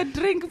Buy her. us a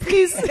drink,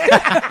 please.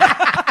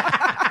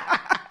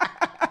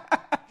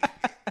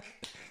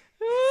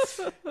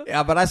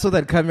 Yeah, but I saw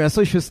that coming. I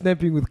saw she was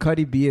snapping with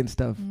Cardi B and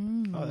stuff.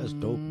 Oh, that's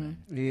dope, man.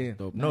 Yeah.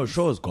 Dope. No,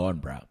 show's gone,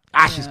 bro.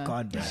 She's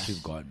gone, Yeah, bruh. she's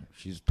gone.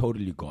 She's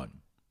totally gone.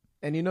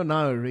 And you know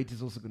now her rate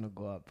is also going to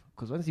go up.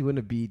 Because once you win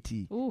a BET,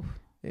 Ooh,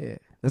 yeah.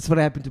 That's what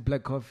happened to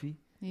Black Coffee.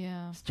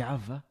 yeah. It's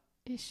Java.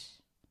 Ish.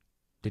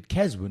 Did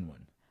Kaz win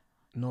one?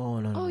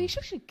 No. Oh, he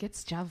actually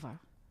gets Java.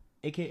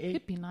 AKA?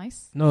 It'd be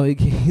nice. No,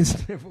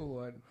 he's never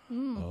won.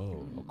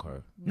 Oh,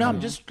 okay. No, I'm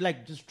just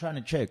trying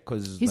to check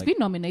because He's been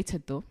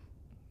nominated though.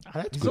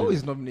 He's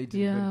always nominated, but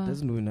Yeah. he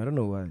doesn't win. I don't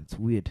know why. It's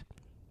weird.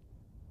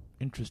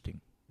 interesting.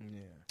 Yeah.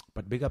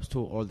 But big ups to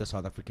all the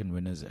South African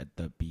winners at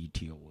the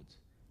BET Awards.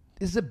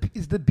 Is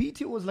the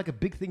BET Awards like a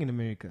big thing in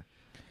America?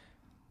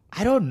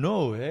 I don't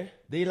know, eh?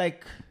 They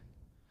like...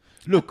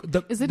 Look,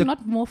 Is it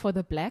not more for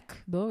the black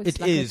though? It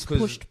like is it's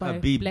because pushed by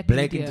black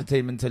media.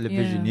 entertainment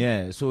television,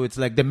 yeah. So it's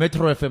like the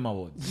Metro FM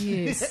Awards.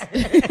 Yes.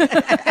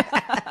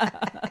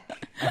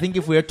 I think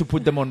if we had to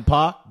put them on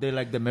par, they're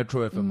like the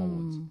Metro FM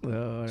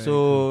Awards.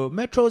 So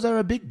Metros are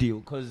a big deal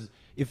because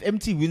if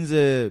MT wins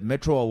a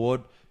Metro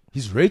Award,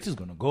 his rate is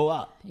gonna go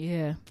up.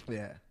 Yeah.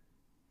 Yeah.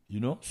 You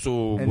know,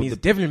 so And with he's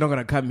the- definitely not going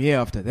to come here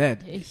after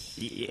that.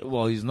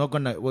 well, he's not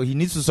gonna. Well, he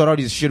needs to sort out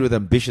his shit with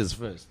Ambitious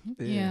first,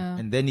 Yeah.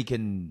 and then he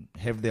can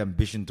have the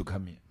ambition to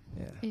come here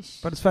Yeah. Ish.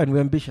 But it's fine. We're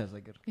ambitious,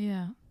 I guess.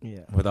 Yeah.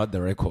 Yeah. without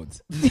the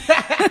records.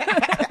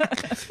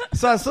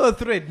 So I saw a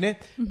thread, ne?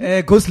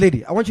 Ghost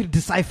Lady. I want you to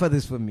decipher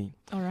this for me.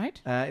 All right.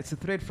 It's a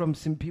thread from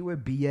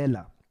Simpiwe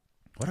Biela.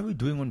 What are we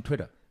doing on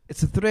Twitter?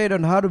 It's a thread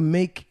on how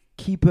to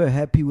keep her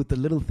happy with the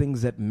little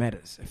things that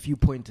matters. A few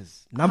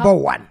pointers. Number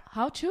one,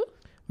 How to?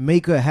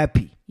 make her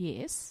happy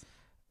Yes.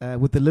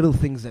 with the little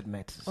things that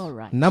matters. All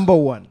right. Number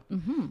one,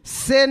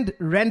 send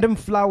random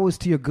flowers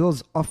to your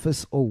girl's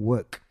office or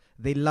work.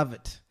 They love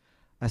it.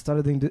 I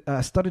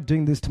started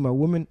doing this to my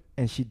woman,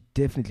 and she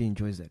definitely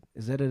enjoys that.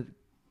 Is that a?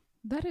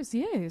 That is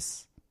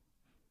yes.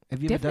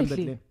 Have you ever done that?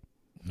 Definitely.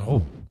 Ne?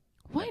 No.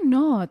 Why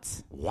not?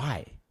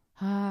 Why?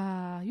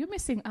 You're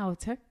missing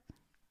out, eh?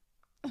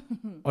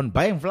 On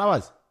buying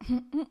flowers?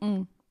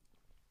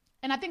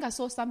 And I think I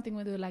saw something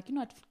where they were like, you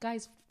know what,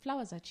 guys,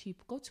 flowers are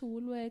cheap. Go to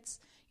Woolworths.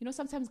 You know,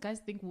 sometimes guys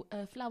think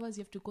flowers,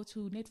 you have to go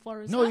to Net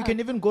Forest. No, you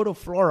can even go to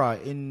Flora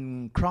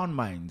in Crown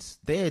Mines.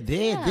 There. You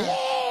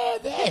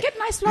get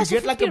nice flowers for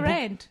 50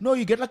 rand. No,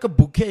 you get like a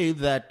bouquet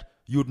that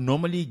you'd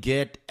normally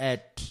get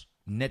at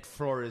Net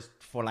Florist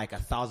for like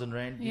 1,000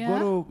 rand. Yeah.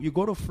 You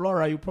go to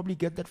Flora, you probably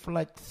get that for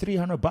like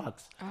 $300.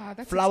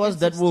 That's Flowers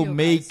that expensive will still,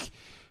 make guys.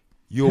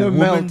 your Her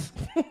woman.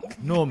 melt.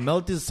 No,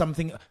 melt is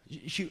something.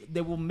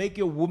 They will make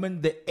your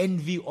woman the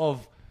envy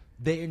of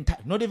the entire,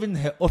 not even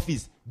her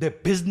office, the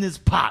business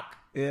park.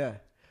 Yeah.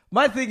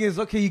 My thing is,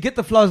 okay, you get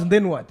the flowers, and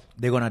then what?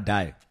 They're gonna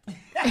die.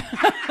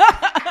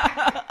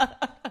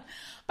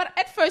 But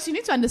at first, you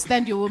need to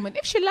understand your woman.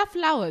 If she loves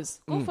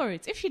flowers, go for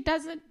it. If she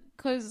doesn't,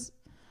 because,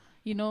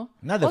 you know.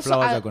 Now the Also,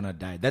 flowers are gonna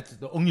die. That's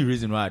the only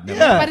reason why I'd never.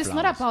 Yeah. buy But it's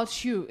not flowers.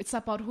 about you. It's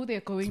about who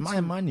they're going It's to.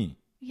 my money.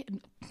 Yeah.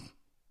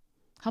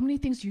 How many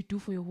things you do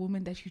for your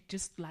woman that you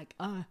just like,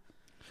 I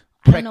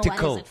don't know what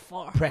Practical. is it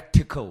for.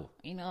 Practical.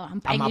 You know, I'm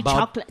buying you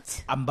chocolate.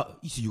 So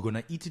you're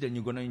gonna eat it and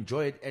you're gonna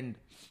enjoy it, and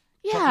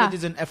Yeah. chocolate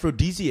is an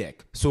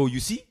aphrodisiac. So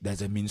you see,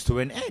 there's a means to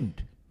an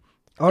end.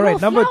 All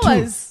right, number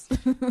flowers.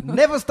 2.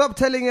 Never stop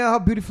telling her how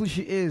beautiful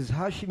she is,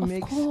 how she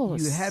makes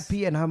course. you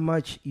happy, and how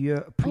much you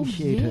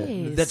appreciate her.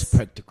 yes. That's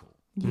practical.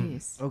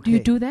 Yes. Okay. Do you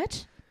do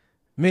that?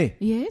 Me?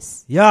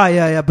 Yes.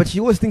 Yeah. But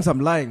she always thinks I'm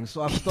lying,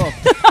 so I've stopped.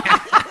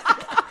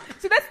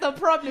 So that's the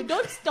problem.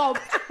 Don't stop.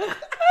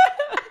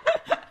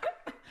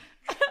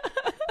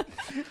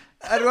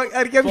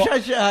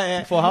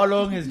 For how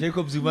long has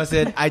Jacob Zuma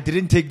said, I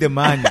didn't take the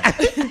money?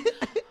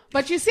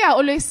 But you see, I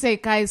always say,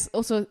 guys,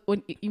 also,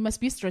 when you must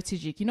be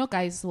strategic. You know,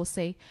 guys will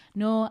say,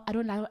 no, I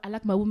don't like, I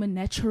like my woman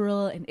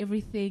natural and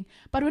everything.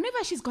 But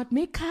whenever she's got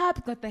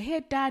makeup, got the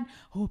hair done,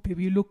 oh,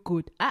 baby, you look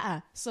good.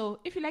 So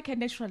if you like her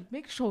natural,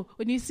 make sure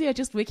when you see her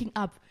just waking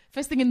up,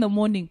 first thing in the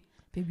morning,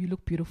 baby, you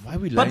look beautiful. Why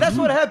we But lying? that's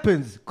what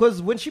happens, because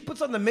when she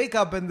puts on the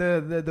makeup and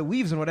the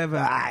weaves and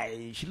whatever,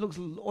 she looks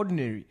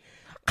ordinary.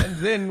 And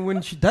then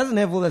when she doesn't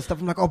have all that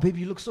stuff, I'm like, oh, baby,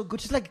 you look so good.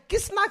 She's like, get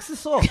snacks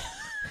this off.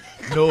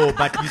 No,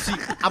 but you see,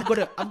 I've got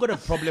a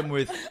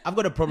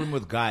problem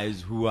with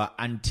guys who are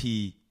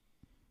anti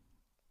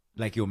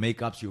like your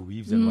makeups, your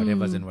weaves, and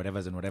whatevers and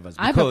whatevers and whatevers.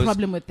 I have a Because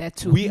problem with that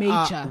too. we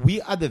Major.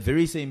 are the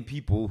very same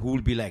people who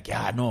will be like,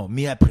 yeah, no,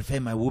 me, I prefer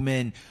my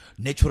woman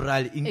natural,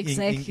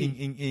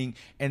 Exactly.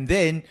 and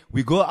then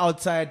we go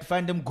outside,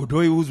 find them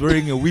Godoy who's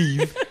wearing a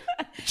weave,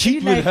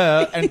 cheat You're with like-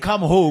 her, and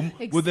come home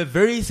with the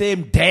very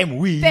same damn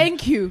weave.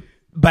 Thank you.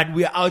 But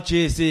we're out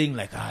here saying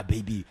like,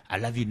 baby, I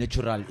love you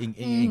natural.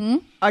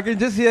 I can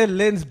just hear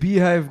Len's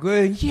beehive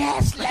going,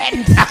 yes,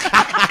 Len.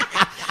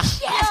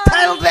 Yes,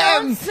 tell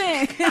them.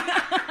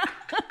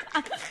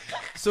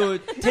 So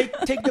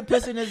take the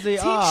person as they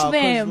are. 'cause,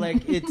 them.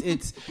 like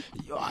it's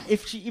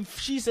if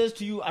she says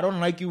to you, I don't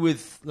like you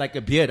with like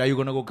a beard, are you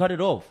gonna go cut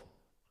it off?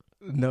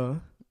 No.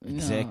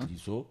 Exactly.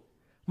 So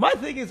My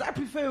thing is, I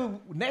prefer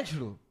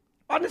natural.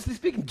 Honestly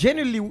speaking,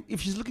 generally,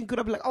 if she's looking good,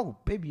 I'll be like, oh,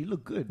 baby, you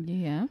look good.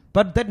 Yeah.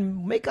 But that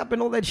makeup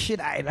and all that shit,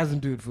 it doesn't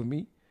do it for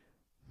me.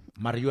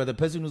 Mario, you are the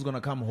person who's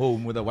gonna come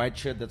home with a white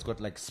shirt that's got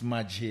like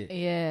smudge here.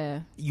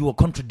 Yeah. You are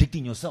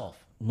contradicting yourself.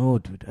 No,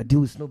 dude, I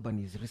deal with snow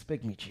bunnies.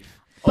 Respect me, chief.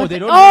 Oh, they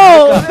don't.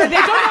 Oh, they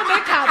don't know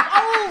makeup.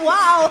 Oh,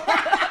 wow.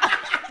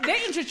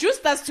 They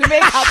introduced us to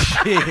makeup.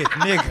 Shit,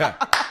 nigga.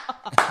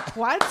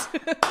 What?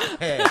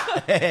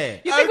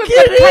 Hey. You think we've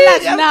got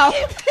colors now?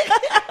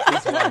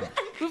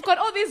 We've got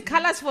all these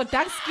colors for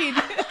dark skin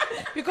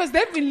because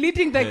they've been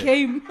leading the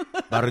game.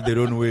 But they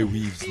don't wear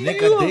weaves.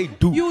 Nigga, they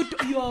do.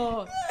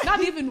 You're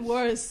not even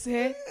worse.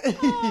 Eh?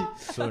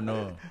 So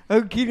no.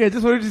 I'm kidding. I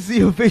just wanted to see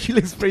your facial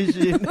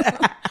expression.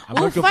 I'm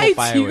We'll not your fight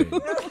Popeye. you. way.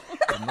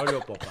 I'm not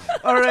your Popeye.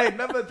 All right,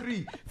 number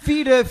 3.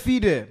 Feed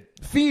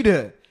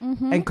her,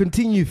 and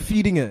continue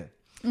feeding her.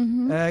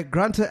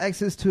 Grant her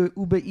access to her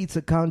Uber Eats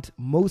account,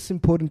 most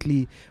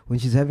importantly, when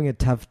she's having a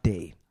tough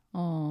day.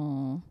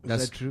 Oh,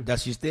 That's that true?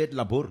 Does she stay at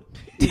Labor?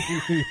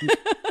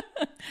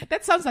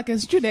 that sounds like a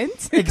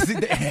student. That's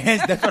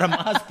what I'm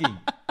asking.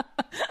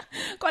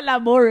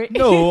 Collaborate.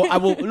 No, I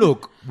will.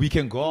 Look, we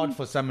can go out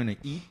for something to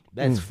eat.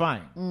 That's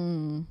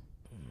fine.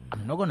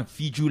 I'm not gonna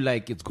feed you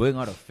like it's going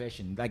out of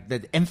fashion. Like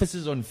the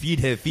emphasis on feed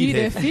her. Feed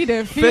her.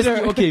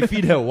 Firstly, okay,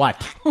 feed her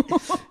what?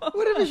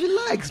 Whatever she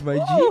likes, my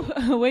G.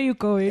 Where you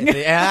going?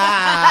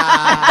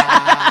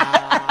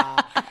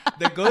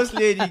 The ghost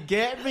lady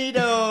get me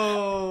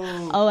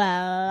though. Oh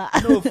well.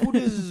 No, food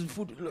is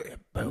food. Look,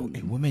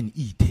 women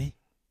eat, eh?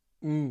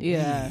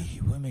 Yeah.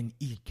 Hey, women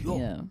eat. Yo.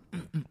 Yeah.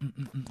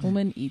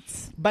 Woman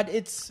eats. But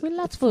it's We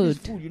love it's food.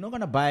 It's food. You're not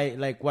gonna buy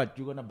like what?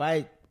 You're gonna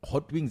buy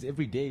hot wings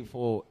every day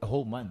for a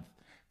whole month.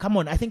 Come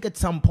on, I think at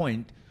some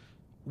point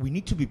we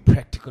need to be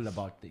practical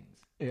about things.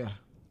 Yeah.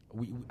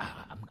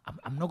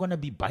 I'm not gonna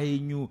be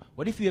buying you.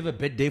 What if you have a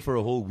bad day for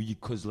a whole week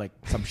because like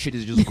some shit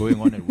is just going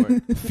on at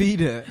work? Feed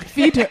her.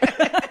 Feed her.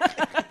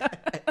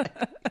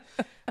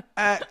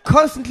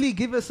 Constantly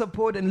give her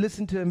support and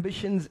listen to her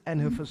ambitions and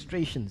her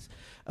frustrations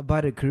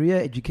about her career,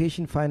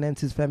 education,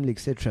 finances, family,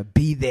 etc.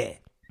 Be there.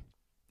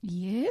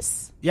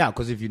 Yes. Yeah,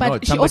 because if you know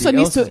But it, she somebody also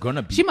needs else is to.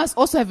 gonna be. She must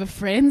also have a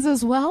friends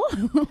as well.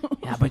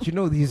 Yeah, but you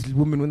know these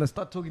women, when they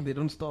start talking, they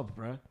don't stop,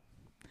 bruh.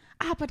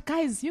 But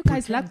guys, you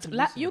guys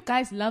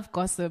love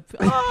gossip.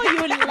 Oh,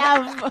 you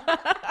love.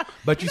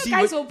 But you know, see,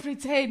 guys will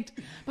pretend,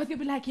 but they'll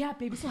be like, "Yeah,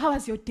 baby. So how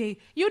was your day?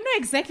 You know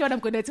exactly what I'm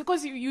gonna do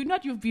because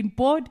you've been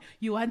bored.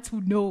 You want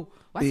to know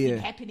what's been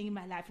happening in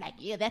my life. Like,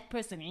 yeah, that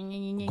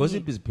person.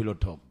 gossip is pillow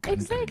talk.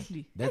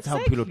 Exactly. That's how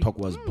pillow talk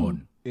was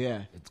born.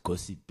 Yeah. It's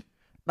gossip.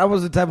 That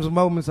was the times when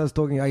my woman starts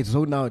talking, I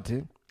zone out,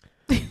 eh?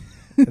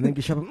 And then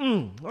get sharp,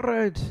 all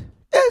right.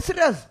 Yes, it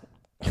does.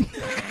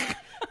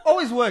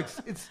 Always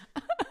works. It's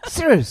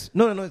serious.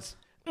 No, it's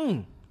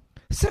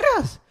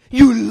serious.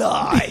 You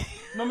lie.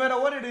 No matter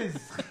what it is.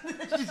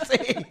 She's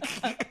saying.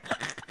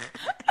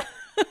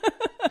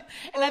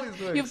 Like,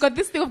 you've got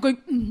this thing of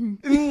going.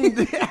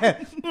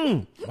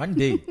 One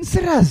day,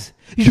 Serious.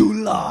 You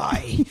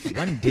lie.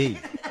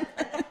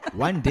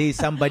 one day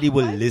somebody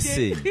will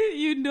listen.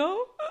 You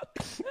know.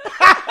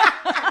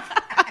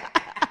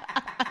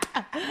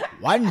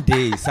 One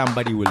day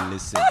somebody will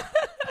listen.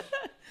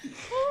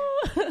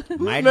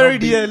 Might not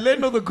Married be- here. Let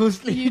know the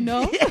ghost lady. You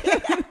know.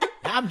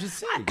 I'm just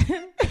saying.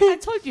 I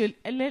told you,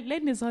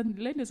 Len is on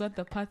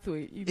the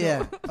pathway. You know?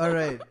 Yeah. All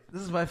right.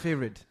 This is my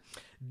favorite.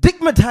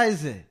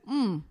 Digmatizer.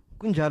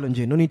 Kunjalo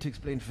nje. No need to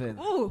explain further.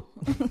 Ooh.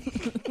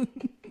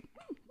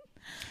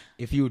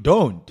 If you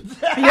don't,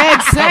 Yeah,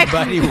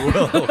 exactly. somebody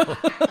will.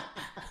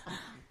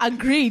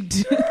 Agreed.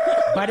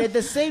 But at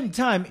the same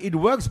time, it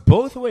works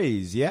both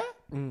ways, yeah?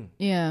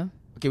 Yeah.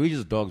 Okay, we're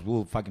just dogs.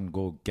 We'll fucking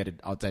go get it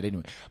outside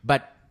anyway.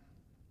 But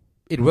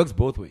it works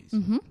both ways.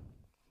 Mm-hmm.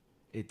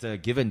 It's a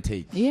give and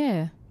take.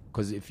 Yeah.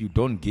 Because if you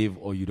don't give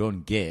or you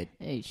don't get,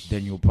 Eish.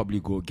 then you'll probably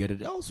go get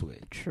it elsewhere.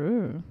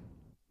 True.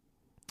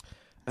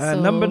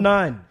 Number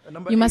 9.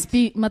 You must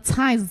be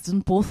matized in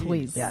both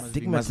ways. Yeah,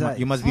 You must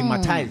be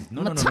matized.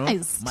 No.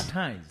 Matized.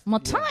 Matized.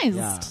 Matized.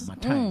 Yeah,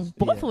 matized.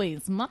 Both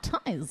ways.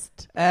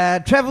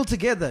 Matized. Travel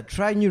together.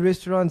 Try new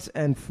restaurants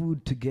and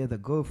food together.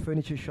 Go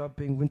furniture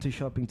shopping, winter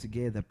shopping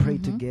together. Pray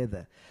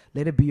together.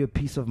 Let it be your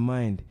peace of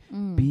mind.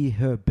 Be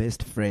her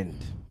best friend.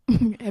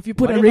 Have you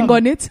put What a if ring I'm-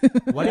 on it?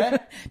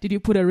 What? Did you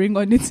put a ring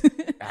on it?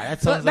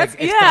 That sounds That's-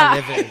 like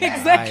extra level.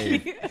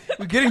 exactly.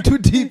 We're getting too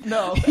deep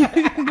now.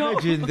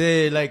 Imagine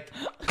they like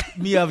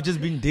me. I've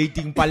just been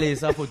dating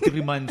Palesa for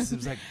 3 months.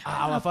 It's like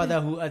our Father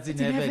who art in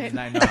heaven. It's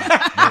like,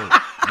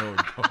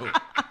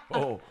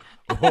 no.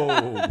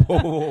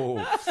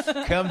 Oh,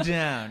 calm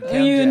down.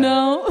 You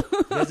know,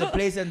 There's a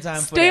place and time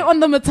for stay that. on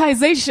the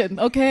matization,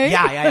 okay?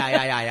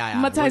 Yeah.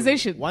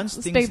 Matization. Once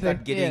Stay things there.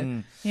 start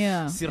getting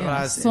Yeah.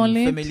 serious and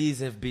Solid. families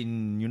have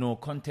been,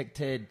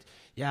 contacted,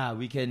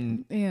 we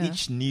can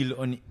each kneel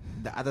on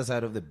the other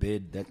side of the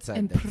bed, that side,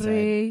 and that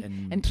pray side,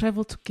 and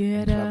travel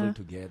together. travel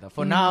together.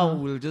 For now,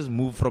 we'll just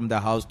move from the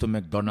house to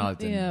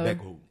McDonald's and back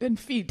home and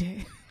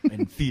feed.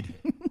 and feed.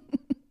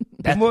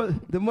 The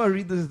more I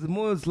read this, the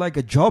more it's like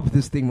a job.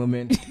 This thing, my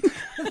man.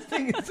 This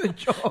thing is a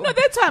job. No,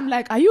 that's why I'm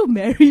like, are you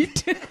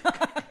married?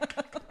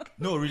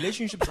 No,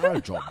 relationships are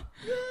a job.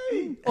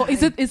 Or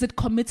is it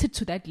committed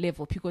to that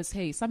level? Because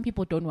hey, some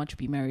people don't want to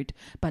be married,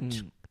 but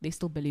they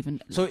still believe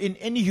in So in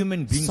any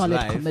human being's solid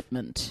life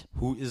commitment.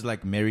 who is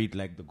like married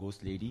like the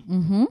ghost lady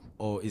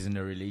or is in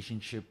a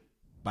relationship,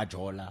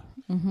 bajola,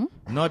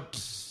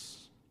 not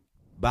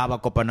baba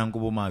kopanang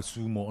kubo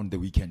sumo on the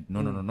weekend.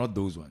 No, not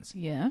those ones.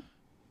 Yeah.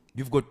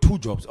 You've got 2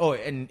 jobs. Oh,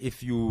 and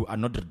if you are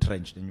not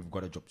retrenched, then you've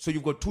got a job. So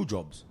you've got 2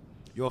 jobs.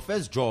 Your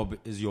first job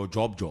is your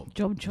job.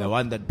 The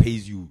one that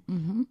pays you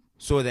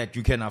so that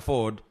you can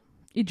afford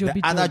the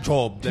other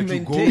job that you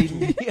go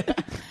to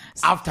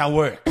after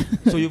work.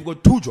 So you've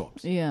got 2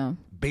 jobs. Yeah.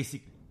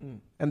 Basically.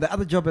 And the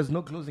other job has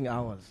no closing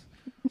hours.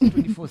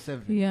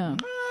 24/7. Yeah.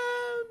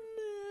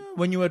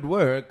 When you're at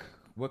work,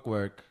 They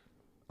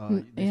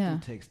Yeah.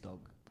 still text, dog.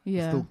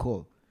 Yeah. Still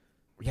call.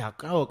 yeah,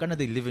 kind of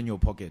they live in your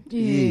pocket.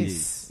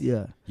 Yes.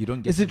 Yeah. You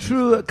don't get Is it to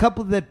true a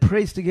couple that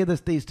prays together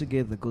stays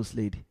together, ghost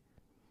lady?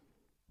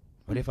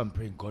 What if I'm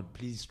praying, God,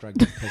 please strike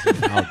this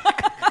person out?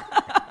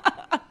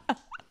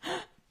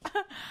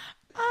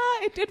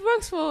 It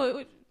works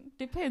for.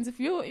 Depends if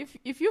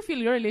you feel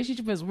your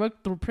relationship has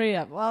worked through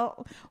prayer.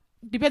 Well,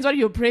 depends what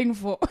you're praying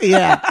for.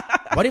 Yeah.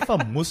 What if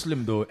I'm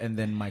Muslim though, and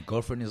then my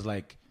girlfriend is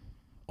like,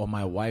 or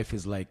my wife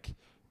is like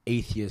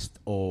atheist,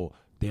 or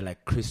they're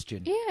like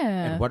Christian?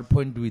 Yeah. At what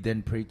point do we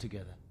then pray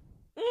together?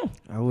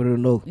 I wouldn't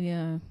know.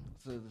 Yeah.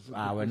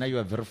 Well, now you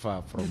are very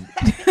far from.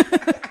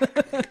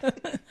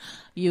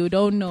 You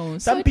don't know.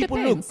 So Some it people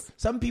depends.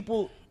 Some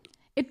people.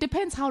 It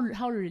depends how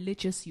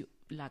religious you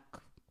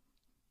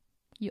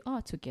you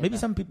are together. Maybe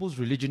some people's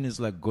religion is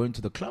like going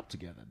to the club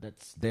together.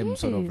 That's them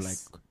sort of like.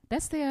 Yes.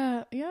 That's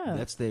their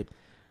That's their.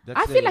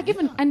 I feel like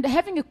even and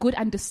having a good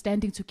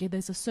understanding together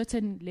is a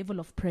certain level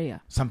of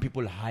prayer. Some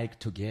people hike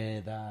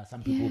together.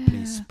 Some people Yeah.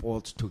 play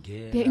sports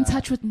together. They're in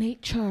touch with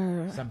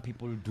nature. Some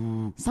people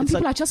do. Some it's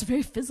people like, are just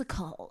very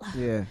physical.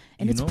 Yeah.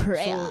 And you it's know,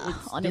 prayer so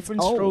it's on its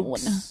different own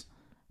strokes.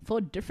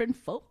 for different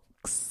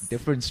folks.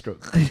 Different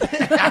strokes.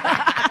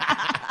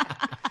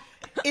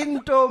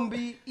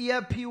 Intombi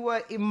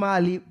iyaphiwa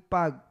imali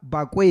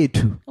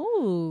bakwethu.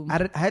 Oh,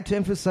 I had to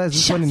emphasize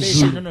this one in Say-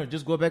 Zulu. no,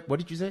 just go back. What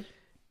did you say?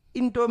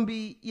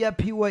 Intombi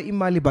iyaphiwa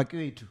imali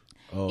bakwethu.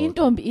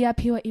 intombi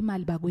iyaphiwa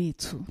imali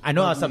bakwethu. I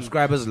know our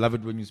subscribers love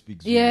it when you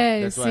speak Zulu.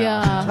 Yes, That's why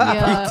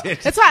yeah.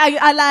 That's why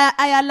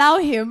I allow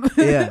him.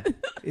 Yeah.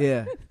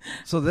 Yeah.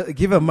 So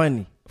give her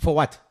money. For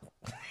what?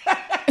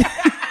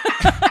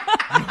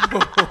 No,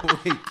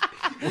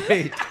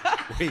 wait.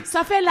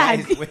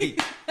 Safelani. Guys, wait.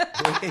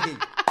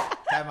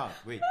 Time out.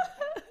 Wait.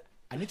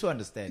 I need to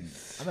understand.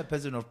 I'm a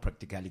person of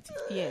practicality.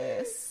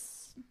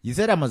 Yes. You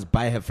said I must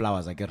buy her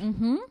flowers, I get.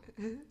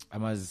 I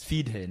must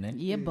feed her, ne?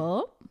 Yeah,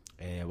 Bo.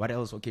 What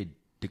else? Okay,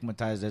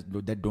 stigmatize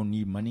that don't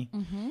need money.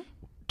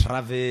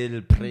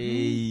 Travel,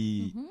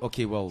 pray.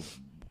 Okay, well,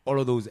 all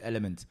of those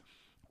elements.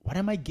 What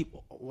am I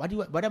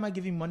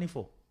giving money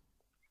for?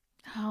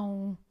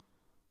 How?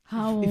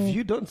 If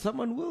you don't,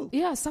 someone will.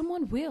 Yeah,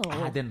 someone will.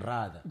 Then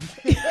rather.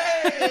 Yo!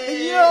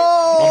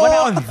 But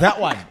on that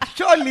one.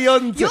 Surely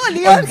on You're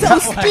Leon so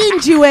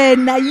stingy when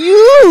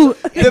you.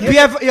 the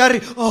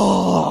BF.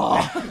 Oh.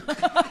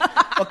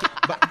 Okay,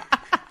 but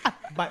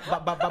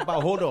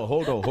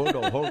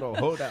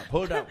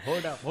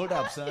hold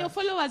up, sir. Your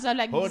followers are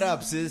like, Hold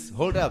up, sis.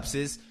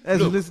 As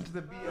you Look, listen to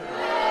the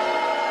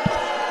BF.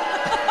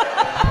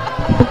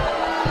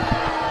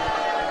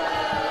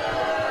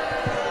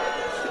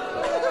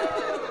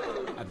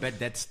 I bet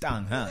that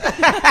stung, huh?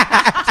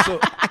 So,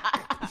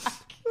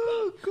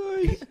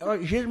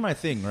 here's my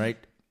thing, right?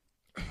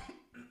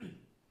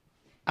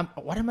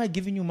 What am I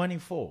giving you money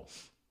for?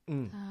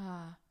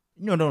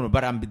 No,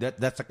 but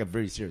that's like a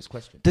very serious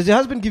question. Does your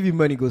husband give you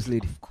money, ghost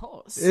lady? of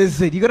course.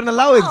 Is it? You got an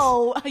allowance?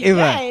 Oh,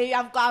 Eva. yay.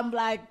 I'm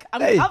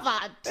Hey.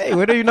 covered. Hey,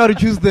 whether you know how to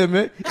choose them,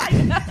 eh?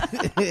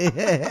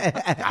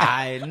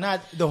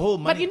 Not the whole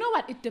money. But you know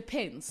what? It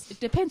depends. It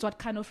depends what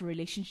kind of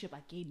relationship,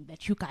 again,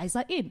 that you guys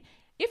are in.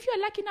 If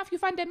you're lucky enough, you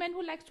find a man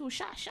who likes to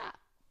sha.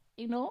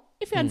 You know?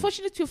 If you're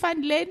unfortunate, you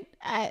find Len,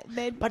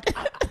 then... But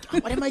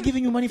what am I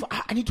giving you money for?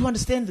 I need to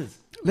understand this.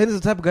 Len is the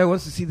type of guy who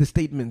wants to see the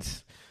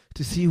statements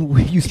to see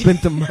where you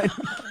spent the money.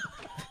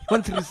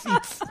 Wants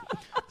receipts.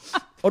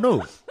 Oh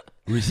no,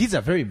 Receipts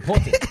are very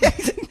important.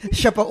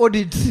 Shopper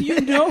audit.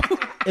 You know.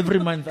 Every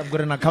month I've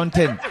got an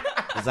accountant.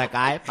 It's like,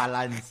 I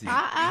balance it.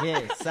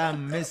 Yeah,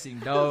 some missing,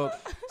 dog.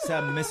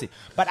 Some missing.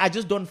 But I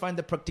just don't find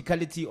the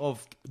practicality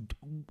of,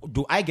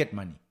 do I get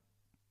money?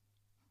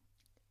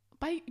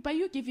 By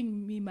you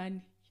giving me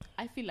money,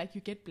 I feel like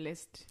you get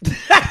blessed.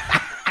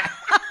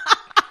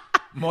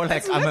 More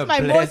like I'm a my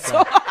blesser.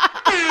 motto.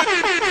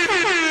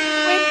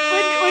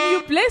 when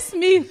you bless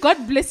me,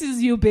 God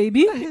blesses you,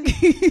 baby.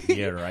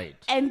 Yeah, right.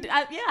 And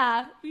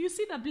you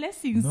see the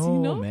blessings. No, you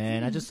know,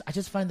 man. I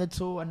just find that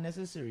so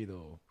unnecessary,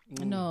 though.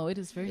 No, it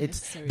is very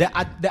necessary. There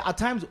are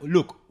times.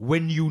 Look,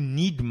 when you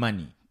need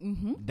money,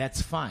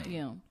 that's fine.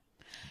 Yeah.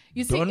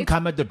 You see, Don't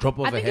come at the drop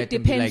of I a think hat it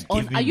and be depends like,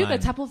 on, give me are you money.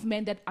 the type of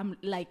man that I'm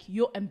like,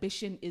 your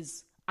ambition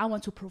is, I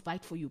want to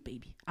provide for you,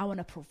 baby. I want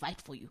to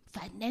provide for you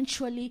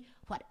financially,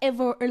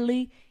 whatever,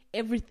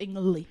 everything.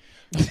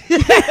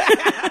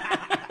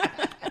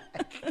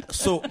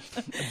 So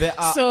there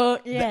are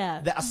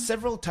there are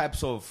several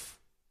types of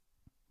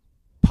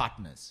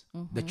partners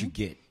that you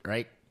get,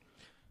 right?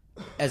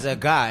 As a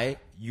guy,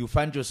 you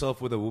find yourself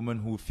with a woman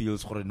who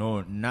feels,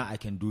 no, now I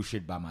can do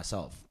shit by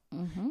myself.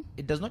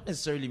 It does not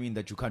necessarily mean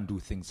that you can't do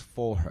things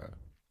for her.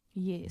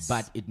 Yes.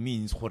 But it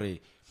means,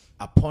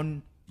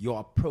 upon your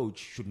approach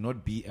should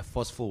not be a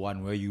forceful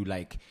one where you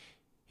like,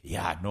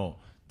 yeah, no,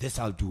 this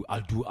I'll do.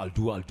 At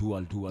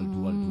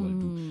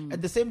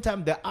the same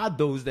time, there are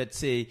those that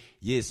say,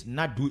 yes,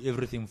 not do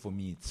everything for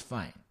me. It's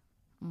fine.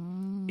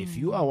 If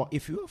you are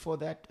for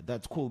that,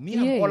 that's cool. Me,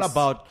 I'm all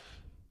about.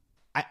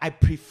 I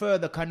prefer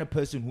the kind of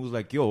person who's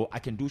like, yo, I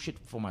can do shit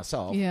for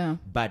myself. Yeah.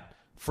 But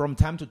from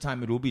time to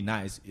time, it will be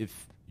nice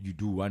if you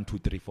do 1, 2,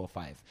 3, 4,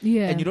 5.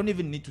 Yeah. And you don't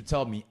even need to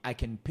tell me. I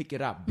can pick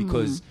it up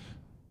because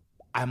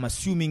I'm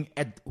assuming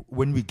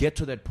when we get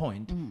to that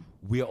point,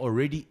 we are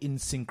already in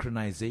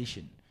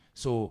synchronization.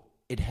 So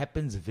it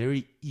happens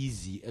very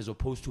easy as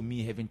opposed to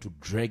me having to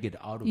drag it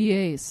out of me.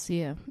 Yes,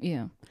 yeah.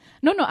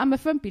 No, I'm a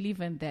firm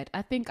believer in that.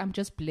 I think I'm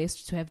just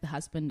blessed to have the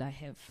husband I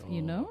have,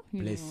 you know?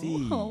 Bless you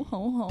know.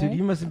 Ho. Dude,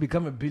 you mustn't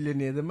become a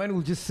billionaire. The man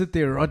will just sit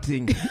there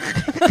rotting.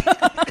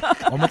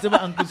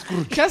 Uncle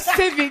Scrooge. Just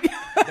saving.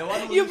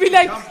 You'll be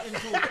like,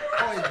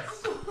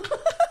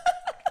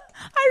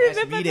 I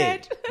remember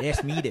that.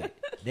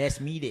 That's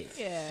me there.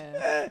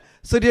 Yeah.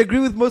 So do you agree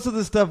with most of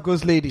the stuff,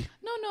 Ghost Lady?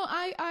 No,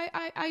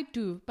 I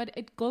do. But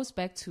it goes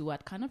back to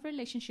what kind of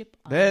relationship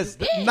are Yes.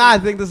 you in? I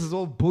think this is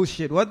all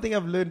bullshit. One thing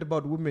I've learned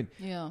about women,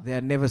 they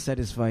are never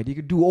satisfied. You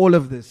can do all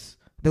of this.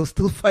 They'll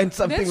still find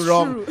something That's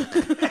wrong. true.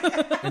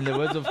 In the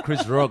words of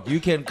Chris Rock, you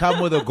can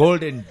come with a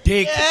golden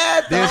dick.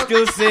 They'll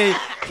still say,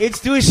 it's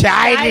too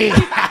shiny.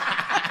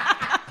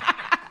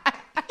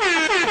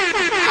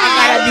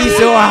 I gotta be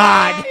so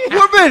hard.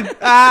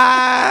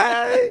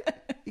 Women!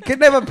 You can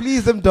never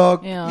please them,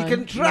 dog. Yeah, you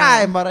can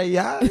try,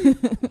 Maria.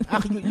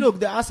 Look,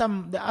 there are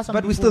some But we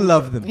people- still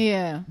love them.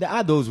 Yeah. There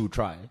are those who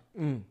try,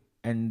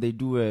 and they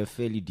do a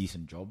fairly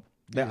decent job.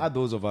 There are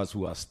those of us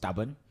who are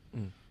stubborn.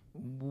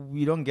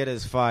 We don't get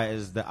as far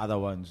as the other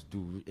ones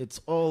do.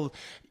 It's all,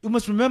 you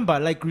must remember,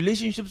 like,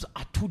 relationships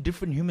are two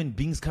different human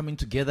beings coming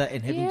together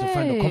and having to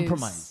find a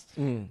compromise.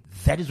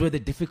 That is where the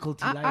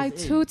difficulty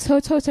lies. I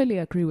totally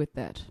agree with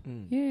that.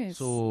 Yes.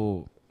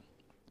 So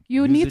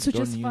you use need it, to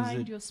don't just use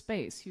find it. your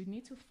space. You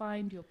need to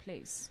find your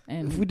place. If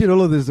And we did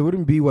all of this, there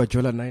wouldn't be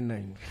Wajola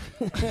 99.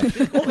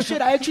 oh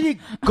shit, I actually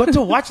got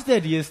to watch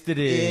that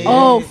yesterday.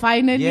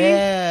 finally.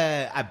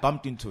 Yeah, I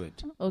bumped into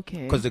it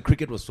Okay. because the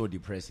cricket was so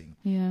depressing.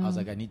 Yeah. I was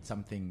like, I need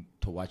something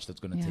to watch that's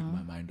going to take Yeah.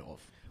 my mind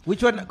off.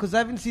 Which one? Because I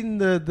haven't seen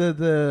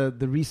the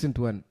recent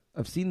one.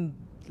 I've seen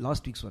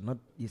last week's one, not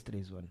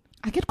yesterday's one.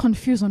 I get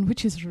confused on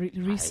which is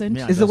recent.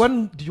 Yeah. Is the just-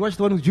 one? Did you watch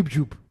the one with Joop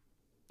Joop?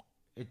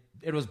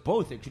 It was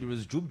both, actually. It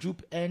was Joop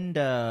Joop and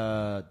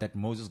that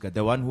Moses guy,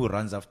 the one who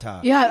runs after.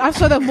 Yeah, I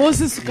saw the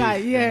Moses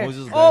guy. The Yeah.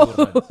 Moses guy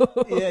who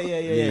runs. Yeah.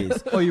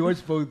 Yes. Oh, you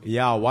watched both?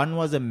 Yeah, one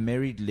was a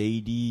married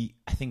lady.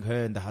 I think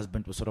her and the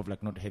husband were sort of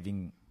like not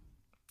having,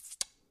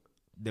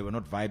 they were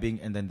not vibing,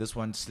 and then this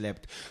one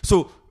slept.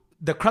 So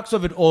the crux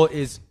of it all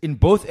is, in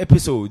both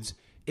episodes,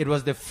 it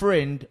was the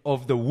friend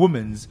of the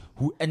woman's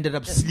who ended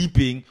up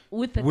sleeping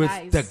With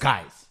the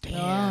guys.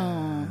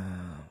 Oh.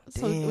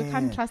 So we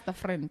can't trust the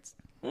friends.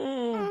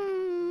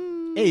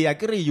 Hey, I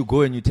agree. You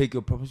go and you take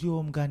your problems.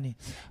 Yo, Mgani.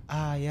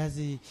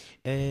 Yazi,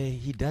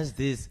 he does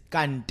this.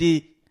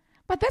 Kanti.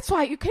 But that's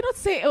why you cannot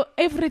say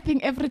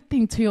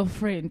everything to your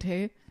friend,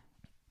 hey?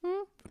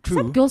 True.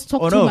 Some girls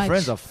talk oh, too no, much.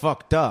 friends are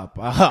fucked up.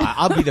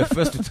 I'll be the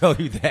first to tell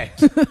you that.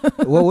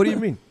 What do you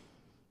mean?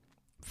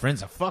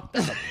 Friends are fucked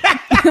up.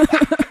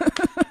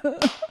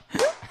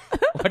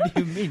 What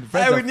do you mean?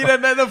 Friends We need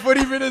another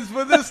 40 minutes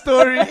for this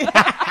story.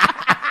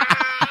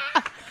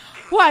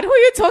 What? Who are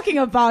you talking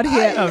about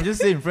here? I'm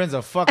just saying friends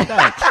are fucked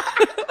up.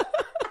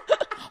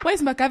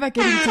 Where's MacGyver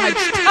getting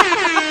touched?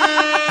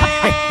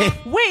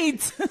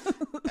 Wait.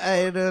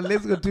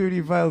 Let's go to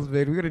the files,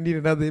 man. We're going to need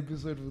another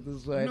episode for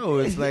this one. No,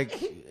 it's like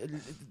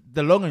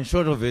the long and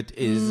short of it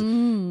is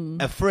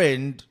a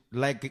friend,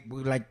 like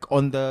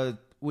on the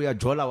we are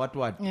jola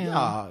what.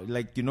 Yeah,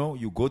 like, you know,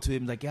 you go to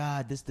him like,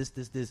 yeah, this.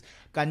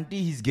 Kanti,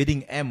 he's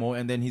getting ammo,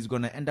 and then he's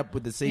gonna end up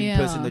with the same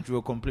person that you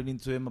were complaining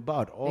to him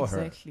about, or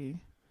exactly.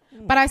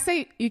 But I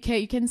say, you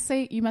can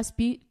say you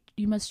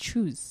must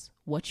choose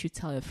what you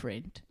tell a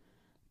friend,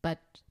 but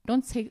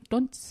don't say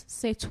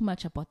too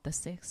much about the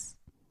sex.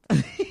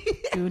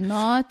 Do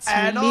not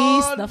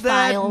release the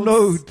files.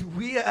 Note,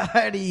 we are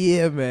out of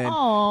here, man.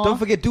 Aww. Don't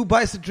forget, do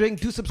buy us a drink,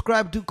 do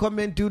subscribe, do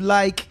comment, do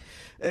like.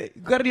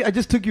 I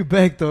just took you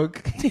back, dog.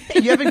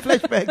 You having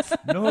flashbacks?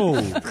 No.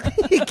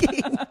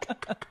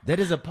 That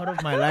is a part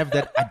of my life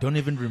that I don't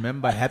even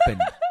remember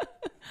happened.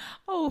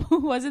 Oh,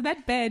 was it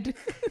that bad?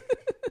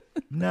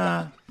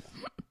 Nah.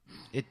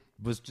 It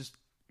was just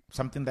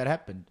something that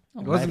happened.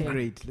 It wasn't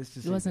great. Let's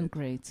just It wasn't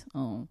great.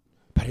 Oh.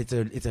 But it's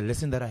a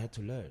lesson that I had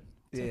to learn.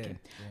 Yeah. Okay.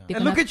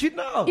 And look at you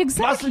now.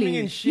 Exactly. Blossoming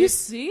and shit. You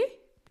see?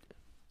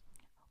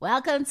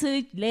 Welcome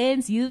to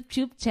Len's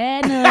YouTube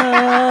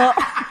channel.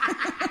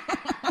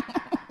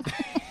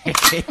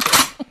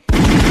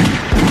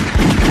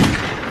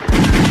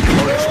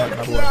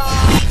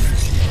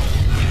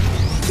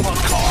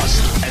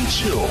 Podcast and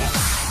chill.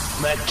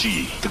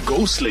 Madjozi, the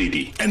Ghost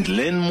Lady, and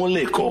Len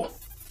Moleko.